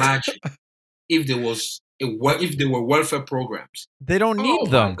you imagine if there were welfare programs? They don't need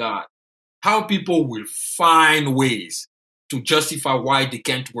them. Oh my God. How people will find ways to justify why they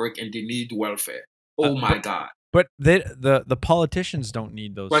can't work and they need welfare. Oh my God. But the politicians don't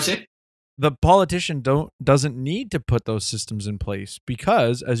need those. What's it? The politician doesn't need to put those systems in place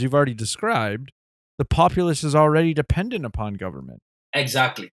because, as you've already described, the populace is already dependent upon government.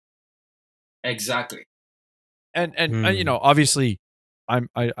 Exactly. And obviously, I'm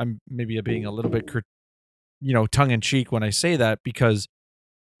maybe being a little bit tongue in cheek when I say that, because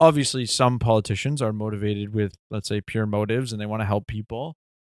obviously some politicians are motivated with, let's say, pure motives and they want to help people.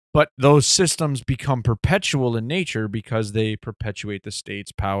 But those systems become perpetual in nature because they perpetuate the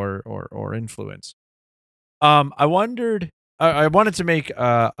state's power or influence. I wanted to make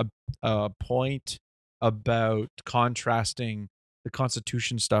a point about contrasting the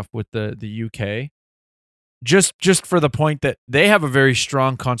Constitution stuff with the UK. Just for the point that they have a very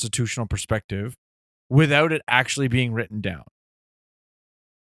strong constitutional perspective without it actually being written down.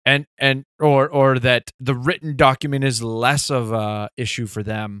 Or that the written document is less of a issue for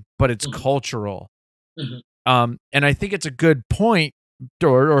them, but it's cultural. And I think it's a good point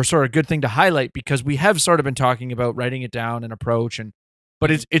or sort of good thing to highlight, because we have sort of been talking about writing it down and approach,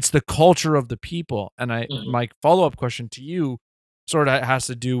 but it's the culture of the people. And my follow-up question to you sort of has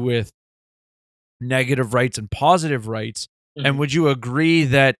to do with negative rights and positive rights. And would you agree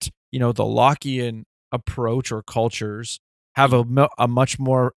that, the Lockean approach or cultures have a much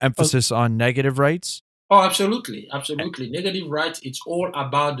more emphasis on negative rights? Oh, absolutely. Negative rights, it's all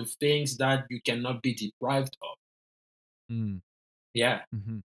about the things that you cannot be deprived of. Yeah.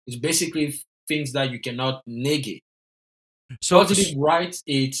 It's basically things that you cannot negate. So positive rights,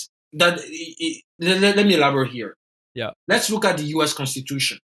 it's that. Let me elaborate here. Yeah. Let's look at the U.S.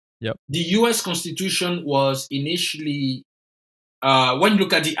 Constitution. Yep. The U.S. Constitution was initially, when you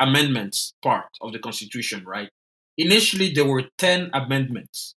look at the amendments part of the Constitution, right? Initially, there were 10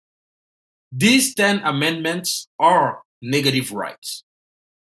 amendments. These 10 amendments are negative rights.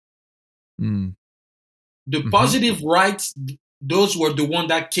 Mm. The positive rights, those were the one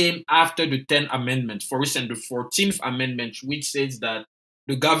that came after the 10 amendments. For instance, the 14th Amendment, which says that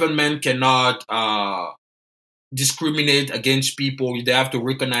the government cannot discriminate against people. They have to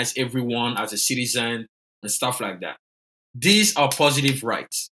recognize everyone as a citizen and stuff like that. These are positive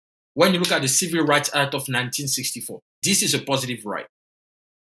rights. When you look at the Civil Rights Act of 1964, this is a positive right.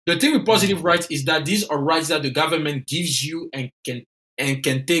 The thing with positive rights is that these are rights that the government gives you and can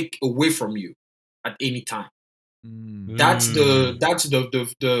take away from you at any time. That's the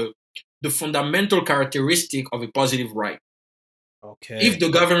fundamental characteristic of a positive right. Okay. If the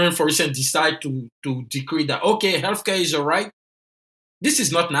government, for instance, decide to decree that, okay, healthcare is a right, this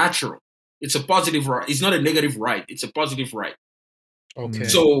is not natural. It's a positive right. It's not a negative right. It's a positive right. Okay.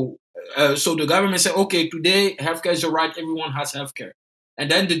 So the government said, okay, today healthcare is a right. Everyone has healthcare. And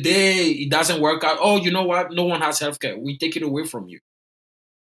then the day it doesn't work out, oh, you know what? No one has healthcare. We take it away from you.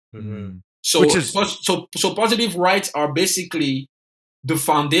 So, so positive rights are basically the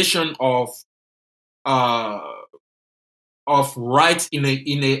foundation of rights in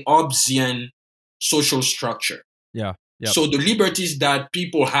a Hobbesian social structure. Yeah. Yep. So the liberties that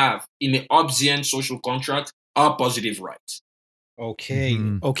people have in a Hobbesian social contract are positive rights. Okay.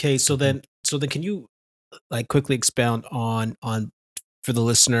 Okay. So then can you like quickly expound on for the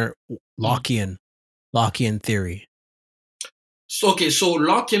listener Lockean theory? So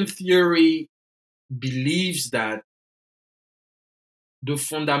Lockean theory believes that the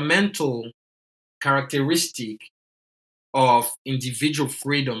fundamental characteristic of individual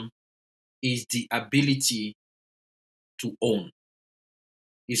freedom is the ability to own,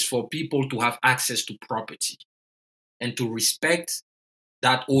 is for people to have access to property and to respect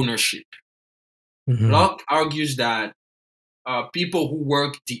that ownership. Locke argues that people who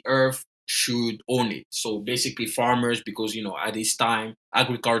work the earth should own it. So basically farmers, because, at this time,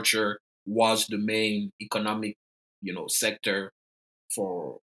 agriculture was the main economic, sector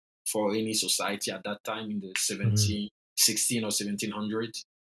for any society at that time in the 16 or 1700s.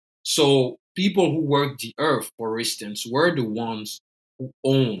 So people who work the earth, for instance, were the ones who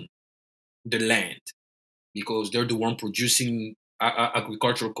own the land because they're the one producing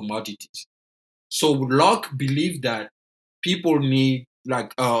agricultural commodities. So Locke believed that people need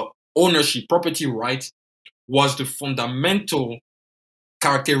ownership, property rights was the fundamental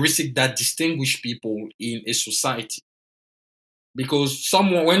characteristic that distinguished people in a society. Because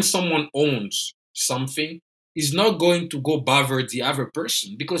when someone owns something, he's not going to go bother the other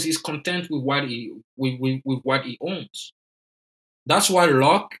person because he's content with what he owns. That's why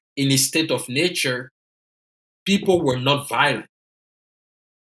Locke, in a state of nature, people were not violent.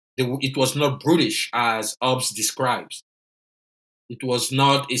 It was not brutish, as Hobbes describes. It was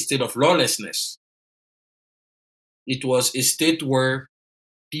not a state of lawlessness. It was a state where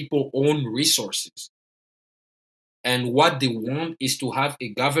people own resources. And what they want is to have a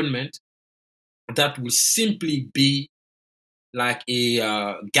government that will simply be like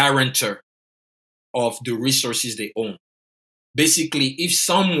a guarantor of the resources they own. Basically, if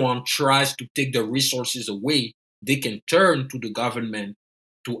someone tries to take the resources away, they can turn to the government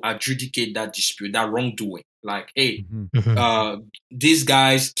to adjudicate that dispute, that wrongdoing. Like, hey, these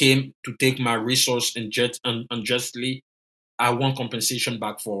guys came to take my resource unjustly. I want compensation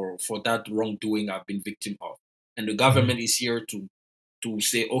back for that wrongdoing I've been victim of. And the government is here to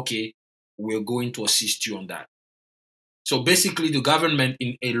say, okay, we're going to assist you on that. So basically, the government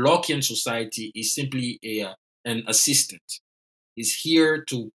in a Lockean society is simply an assistant. It's here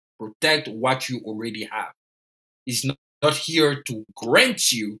to protect what you already have. It's not here to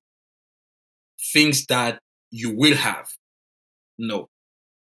grant you things that you will have. No.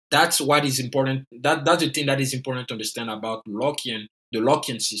 That's what is important. That's the thing that is important to understand about the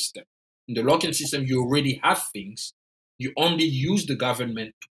Lockean system. In the Lockean system, you already have things. You only use the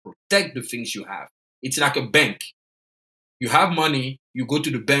government to protect the things you have. It's like a bank. You have money, you go to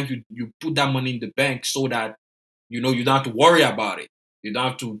the bank, you put that money in the bank so that you don't have to worry about it. You don't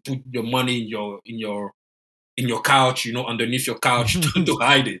have to put your money in your couch, underneath your couch to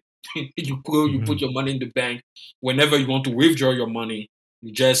hide it. You put your money in the bank. Whenever you want to withdraw your money,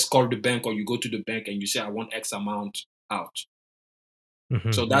 you just call the bank or you go to the bank and you say, I want X amount out.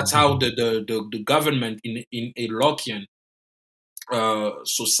 So that's how the government in a Lockean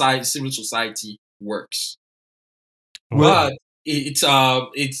civil society works. But it's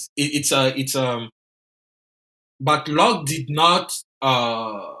But Locke did not,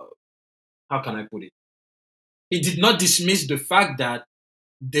 how can I put it? He did not dismiss the fact that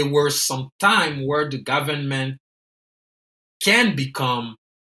there were some time where the government can become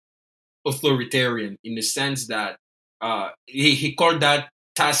authoritarian in the sense that he called that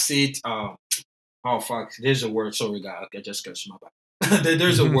tacit. Oh fuck! There's a word. Sorry, guy. I just cursed my bad.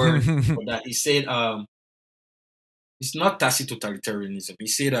 There's a word for that. He said it's not tacit totalitarianism. He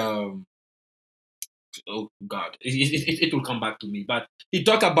said oh god, it will come back to me. But he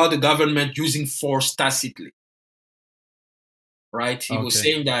talked about the government using force tacitly. Right? He was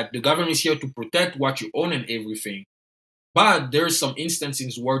saying that the government is here to protect what you own and everything. But there's some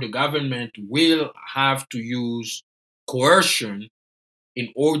instances where the government will have to use coercion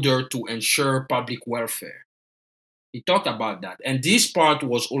in order to ensure public welfare. He talked about that. And this part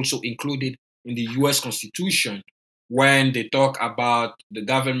was also included in the US Constitution when they talk about the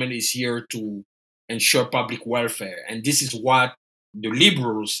government is here to ensure public welfare. And this is what the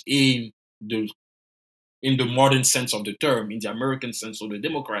liberals in the modern sense of the term, in the American sense of the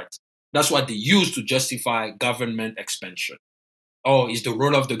Democrats, that's what they use to justify government expansion. Oh, it's the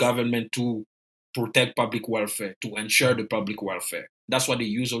role of the government to protect public welfare, to ensure the public welfare. That's what they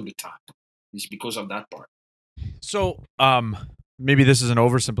use all the time. It's because of that part. So, maybe this is an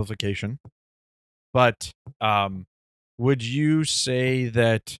oversimplification, but would you say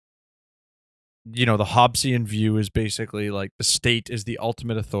that, the Hobbesian view is basically like the state is the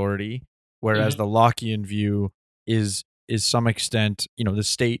ultimate authority, whereas the Lockean view is some extent, the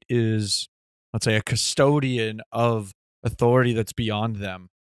state is, let's say, a custodian of authority that's beyond them,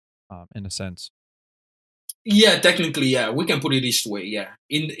 in a sense? Yeah, technically, yeah, we can put it this way. Yeah,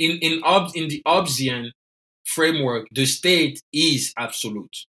 in the Hobbesian framework, the state is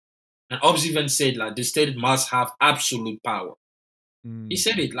absolute, and Hobbes even said like the state must have absolute power. He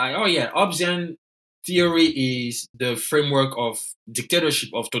said it like, oh yeah, Hobbesian theory is the framework of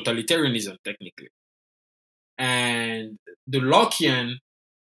dictatorship, of totalitarianism, technically, and the Lockean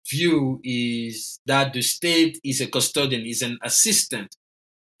view is that the state is a custodian, is an assistant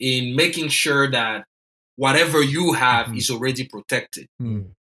in making sure that whatever you have is already protected.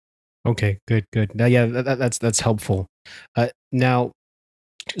 Okay, good. Now, yeah, that's helpful. Now,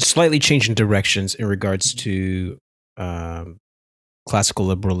 slightly changing directions in regards to classical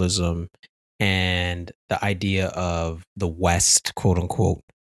liberalism and the idea of the West, quote unquote.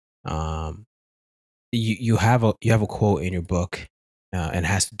 You have a quote in your book, and it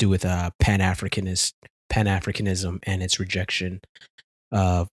has to do with Pan-Africanism and its rejection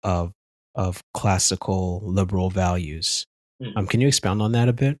of classical liberal values. Can you expound on that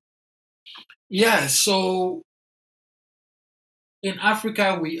a bit? Yeah, so in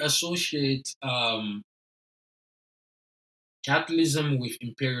Africa, we associate capitalism with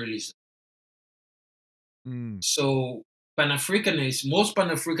imperialism. So most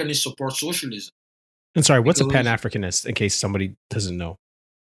Pan-Africanists support socialism. I'm sorry, what's a Pan-Africanist, in case somebody doesn't know?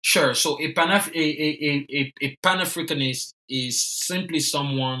 Sure. So a Pan-Africanist is simply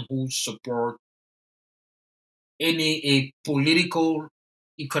someone who supports a political,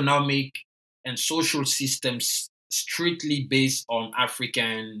 economic, and social systems strictly based on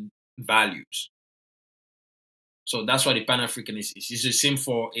African values. So that's what a Pan-Africanist is. It's the same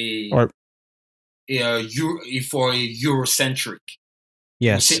for a Eurocentric.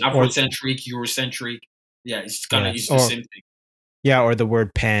 Yes. We say Afrocentric, Eurocentric. Yeah, it's the same thing. Yeah, or the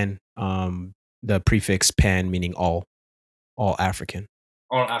word pan, the prefix pan meaning all African.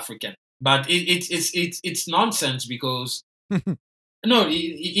 All African. But it's nonsense because no,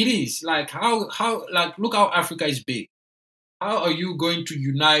 it is. Like how like look how Africa is big. How are you going to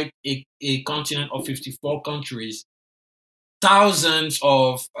unite a continent of 54 countries, thousands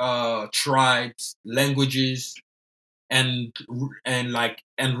of tribes, languages, and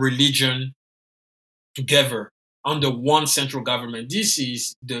religion together under one central government? This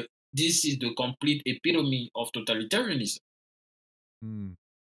is the complete epitome of totalitarianism.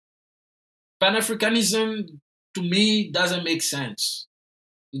 Pan-Africanism to me doesn't make sense.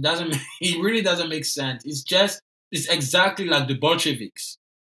 It doesn't. It really doesn't make sense. It's exactly like the Bolsheviks.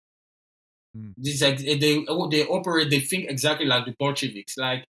 They operate. They think exactly like the Bolsheviks.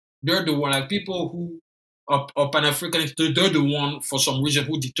 Like they're the one. Like people who are Pan-Africanists. They're the one for some reason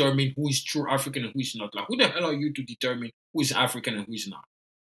who determine who is true African and who is not. Like who the hell are you to determine who is African and who is not?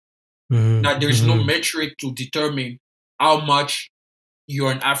 Now there is no metric to determine how much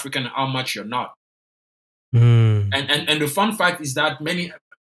you're an African and how much you're not. And the fun fact is that many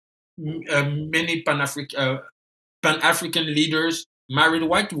Pan-African leaders married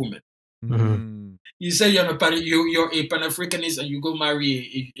white women. You say you're a Pan-Africanist and you go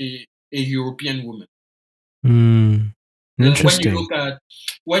marry a European woman. Mm, When interesting. you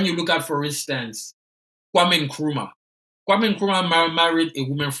look at, for instance, Kwame Nkrumah. Kwame Nkrumah married a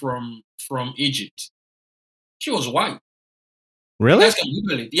woman from Egypt. She was white. You Really? guys can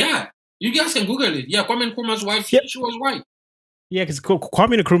Google it. Yeah, you guys can Google it. Yeah, Kwame Nkrumah's wife. Yep. She was white. Yeah, because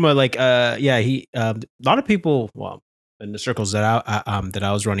Kwame Nkrumah, like, yeah, he, a lot of people, well, in the circles that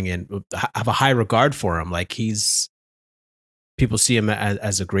I was running in, have a high regard for him. Like, people see him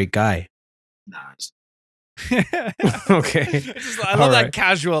as a great guy. Nice. Okay, I love that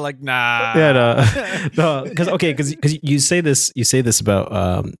casual, like, nah. Yeah, no, because you say this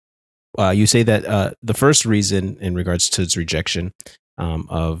about you say that the first reason in regards to its rejection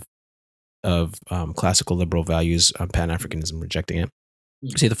of classical liberal values, Pan Africanism rejecting it.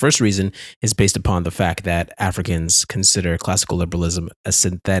 See, the first reason is based upon the fact that Africans consider classical liberalism a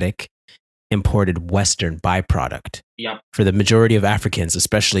synthetic, imported Western byproduct. Yeah. For the majority of Africans,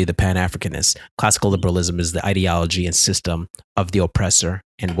 especially the Pan-Africanists, classical liberalism is the ideology and system of the oppressor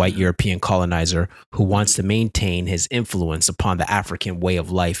and white European colonizer who wants to maintain his influence upon the African way of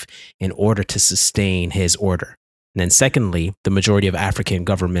life in order to sustain his order. And then secondly, the majority of African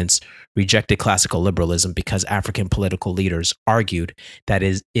governments rejected classical liberalism because African political leaders argued that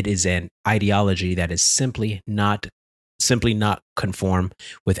it is an ideology that is simply not conform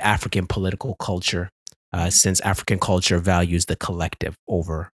with African political culture, since African culture values the collective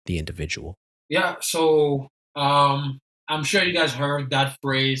over the individual. Yeah, so I'm sure you guys heard that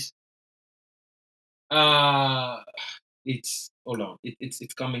phrase. It's hold on,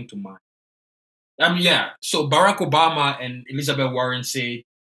 it's coming to mind. Yeah. So Barack Obama and Elizabeth Warren said,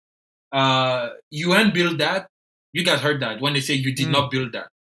 "You ain't build that." You guys heard that when they say you did not build that.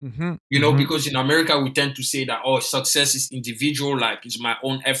 Mm-hmm. You know, because in America we tend to say that, oh, success is individual, like it's my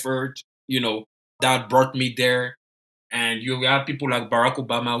own effort. You know, that brought me there. And you have people like Barack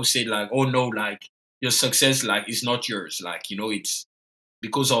Obama who say like, oh no, like your success like is not yours. Like, you know, it's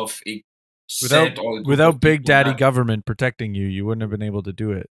because of a set or a group Without of Big people Daddy that- government protecting you, you wouldn't have been able to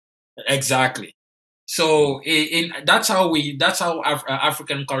do it. Exactly. So that's how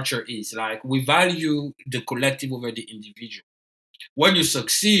African culture is. Like we value the collective over the individual. When you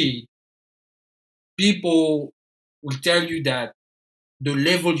succeed, people will tell you that the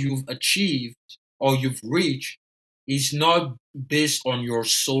level you've achieved or you've reached is not based on your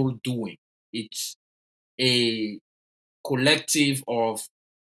sole doing. It's a collective of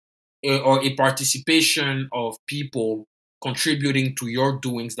or a participation of people contributing to your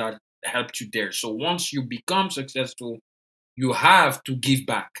doings that helped you there. So once you become successful, you have to give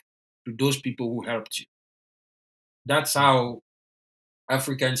back to those people who helped you. That's how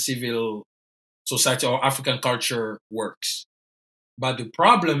African civil society or African culture works. But the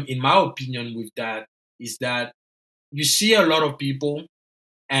problem, in my opinion, with that is that you see a lot of people,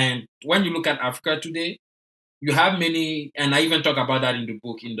 and when you look at Africa today, you have many, and I even talk about that in the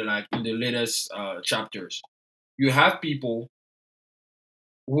book, in the latest chapters. You have people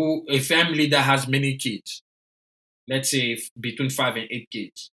a family that has many kids, let's say between 5 and 8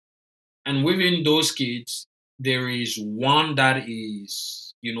 kids, and within those kids, there is one that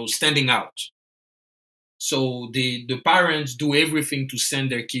is, standing out. So the parents do everything to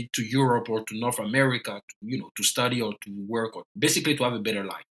send their kid to Europe or to North America, to study or to work or basically to have a better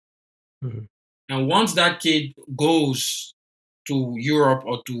life. Mm-hmm. And once that kid goes to Europe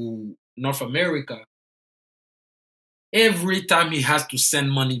or to North America, every time he has to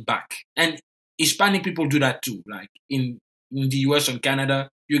send money back. And Hispanic people do that too. Like in the US and Canada,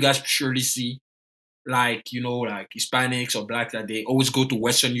 you guys surely see like Hispanics or blacks that they always go to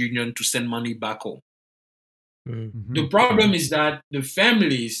Western Union to send money back home. Mm-hmm. The problem is that the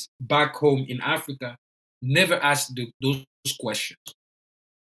families back home in Africa never ask those questions.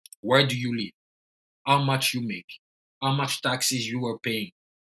 Where do you live? How much you make? How much taxes you are paying?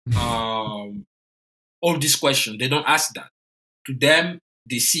 All these questions, they don't ask that. To them,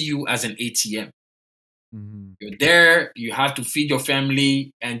 they see you as an ATM. Mm-hmm. You're there, you have to feed your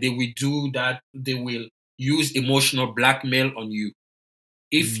family, and they will do that. They will use emotional blackmail on you.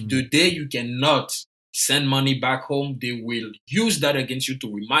 If the day you cannot send money back home, they will use that against you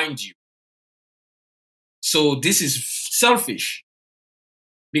to remind you. So this is selfish,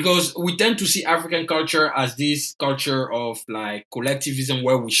 because we tend to see African culture as this culture of like collectivism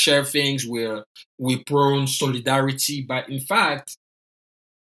where we share things, where we prone solidarity, but in fact,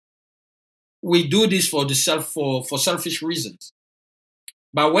 we do this for selfish reasons.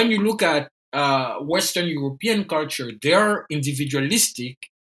 But when you look at Western European culture, they're individualistic,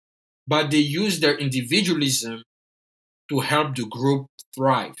 but they use their individualism to help the group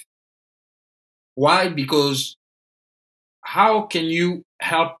thrive. Why? Because how can you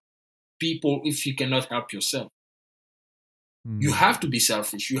help people if you cannot help yourself? You have to be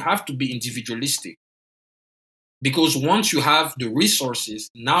selfish. You have to be individualistic. Because once you have the resources,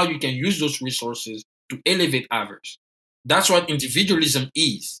 now you can use those resources to elevate others. That's what individualism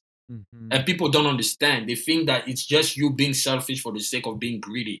is. And people don't understand. They think that it's just you being selfish for the sake of being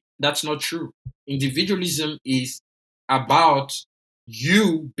greedy. That's not true. Individualism is about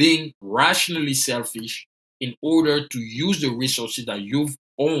you being rationally selfish in order to use the resources that you've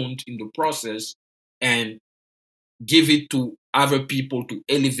owned in the process and give it to other people to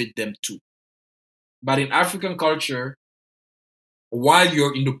elevate them too. But in African culture, while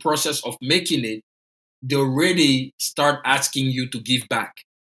you're in the process of making it, they already start asking you to give back.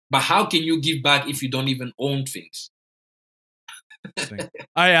 But how can you give back if you don't even own things?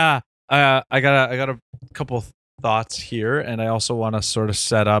 I got a couple thoughts here, and I also want to sort of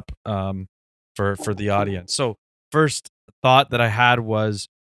set up for the audience. So first thought that I had was,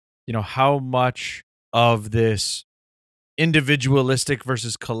 how much of this individualistic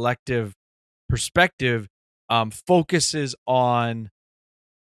versus collective perspective focuses on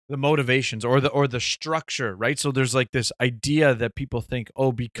the motivations or the structure, right? So there's like this idea that people think,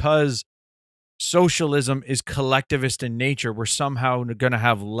 oh, because socialism is collectivist in nature, we're somehow going to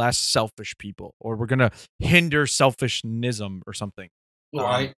have less selfish people, or we're going to hinder selfishism or something.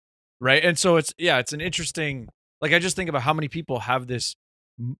 Right. Right. And so it's an interesting, like, I just think about how many people have this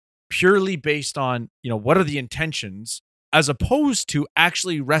purely based on, what are the intentions, as opposed to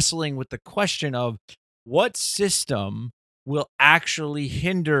actually wrestling with the question of what system will actually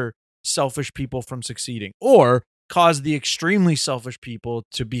hinder selfish people from succeeding or cause the extremely selfish people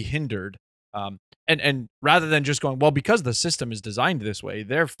to be hindered. And rather than just going, well, because the system is designed this way,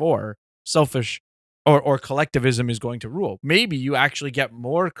 therefore selfish or collectivism is going to rule. Maybe you actually get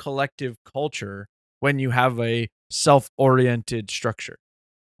more collective culture when you have a self-oriented structure.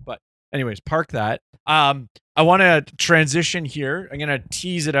 But anyways, park that. I want to transition here. I'm going to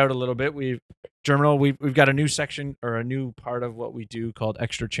tease it out a little bit. Germinal, we've got a new section or a new part of what we do called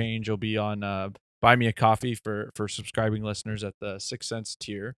Extra Change. It'll be on Buy Me a Coffee for subscribing listeners at the 6 cents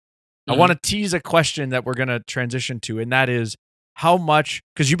tier. I want to tease a question that we're going to transition to, and that is how much,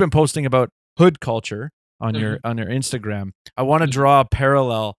 because you've been posting about hood culture on your Instagram. I want to draw a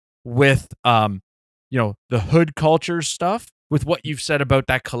parallel with the hood culture stuff with what you've said about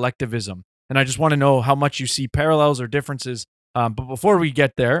that collectivism. And I just want to know how much you see parallels or differences. But before we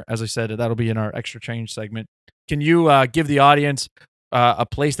get there, as I said, that'll be in our Extra Change segment. Can you give the audience a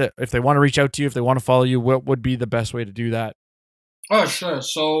place that if they want to reach out to you, if they want to follow you, what would be the best way to do that? Oh, sure.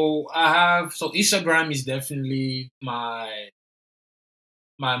 So Instagram is definitely my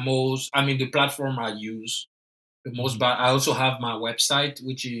most, the platform I use the most, but I also have my website,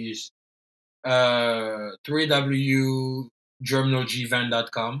 which is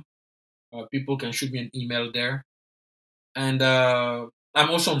www.germinalgvan.com. People can shoot me an email there. And I'm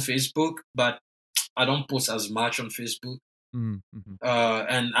also on Facebook, but I don't post as much on Facebook. And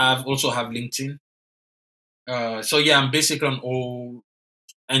I've also have LinkedIn. So yeah, I'm basically on all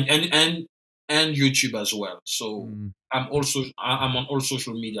and YouTube as well. So I'm on all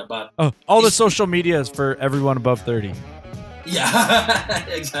social media, but all the social media is for everyone above 30. Yeah,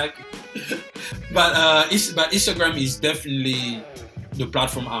 exactly. But Instagram is definitely the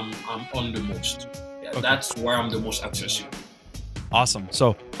platform I'm on the most. Yeah, okay. That's where I'm the most accessible. Awesome.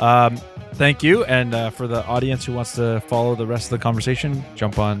 So thank you, and for the audience who wants to follow the rest of the conversation,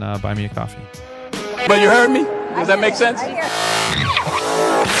 jump on Buy Me a Coffee. But you heard me? Does that make sense?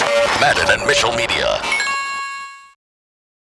 Madden and Mitchell Media.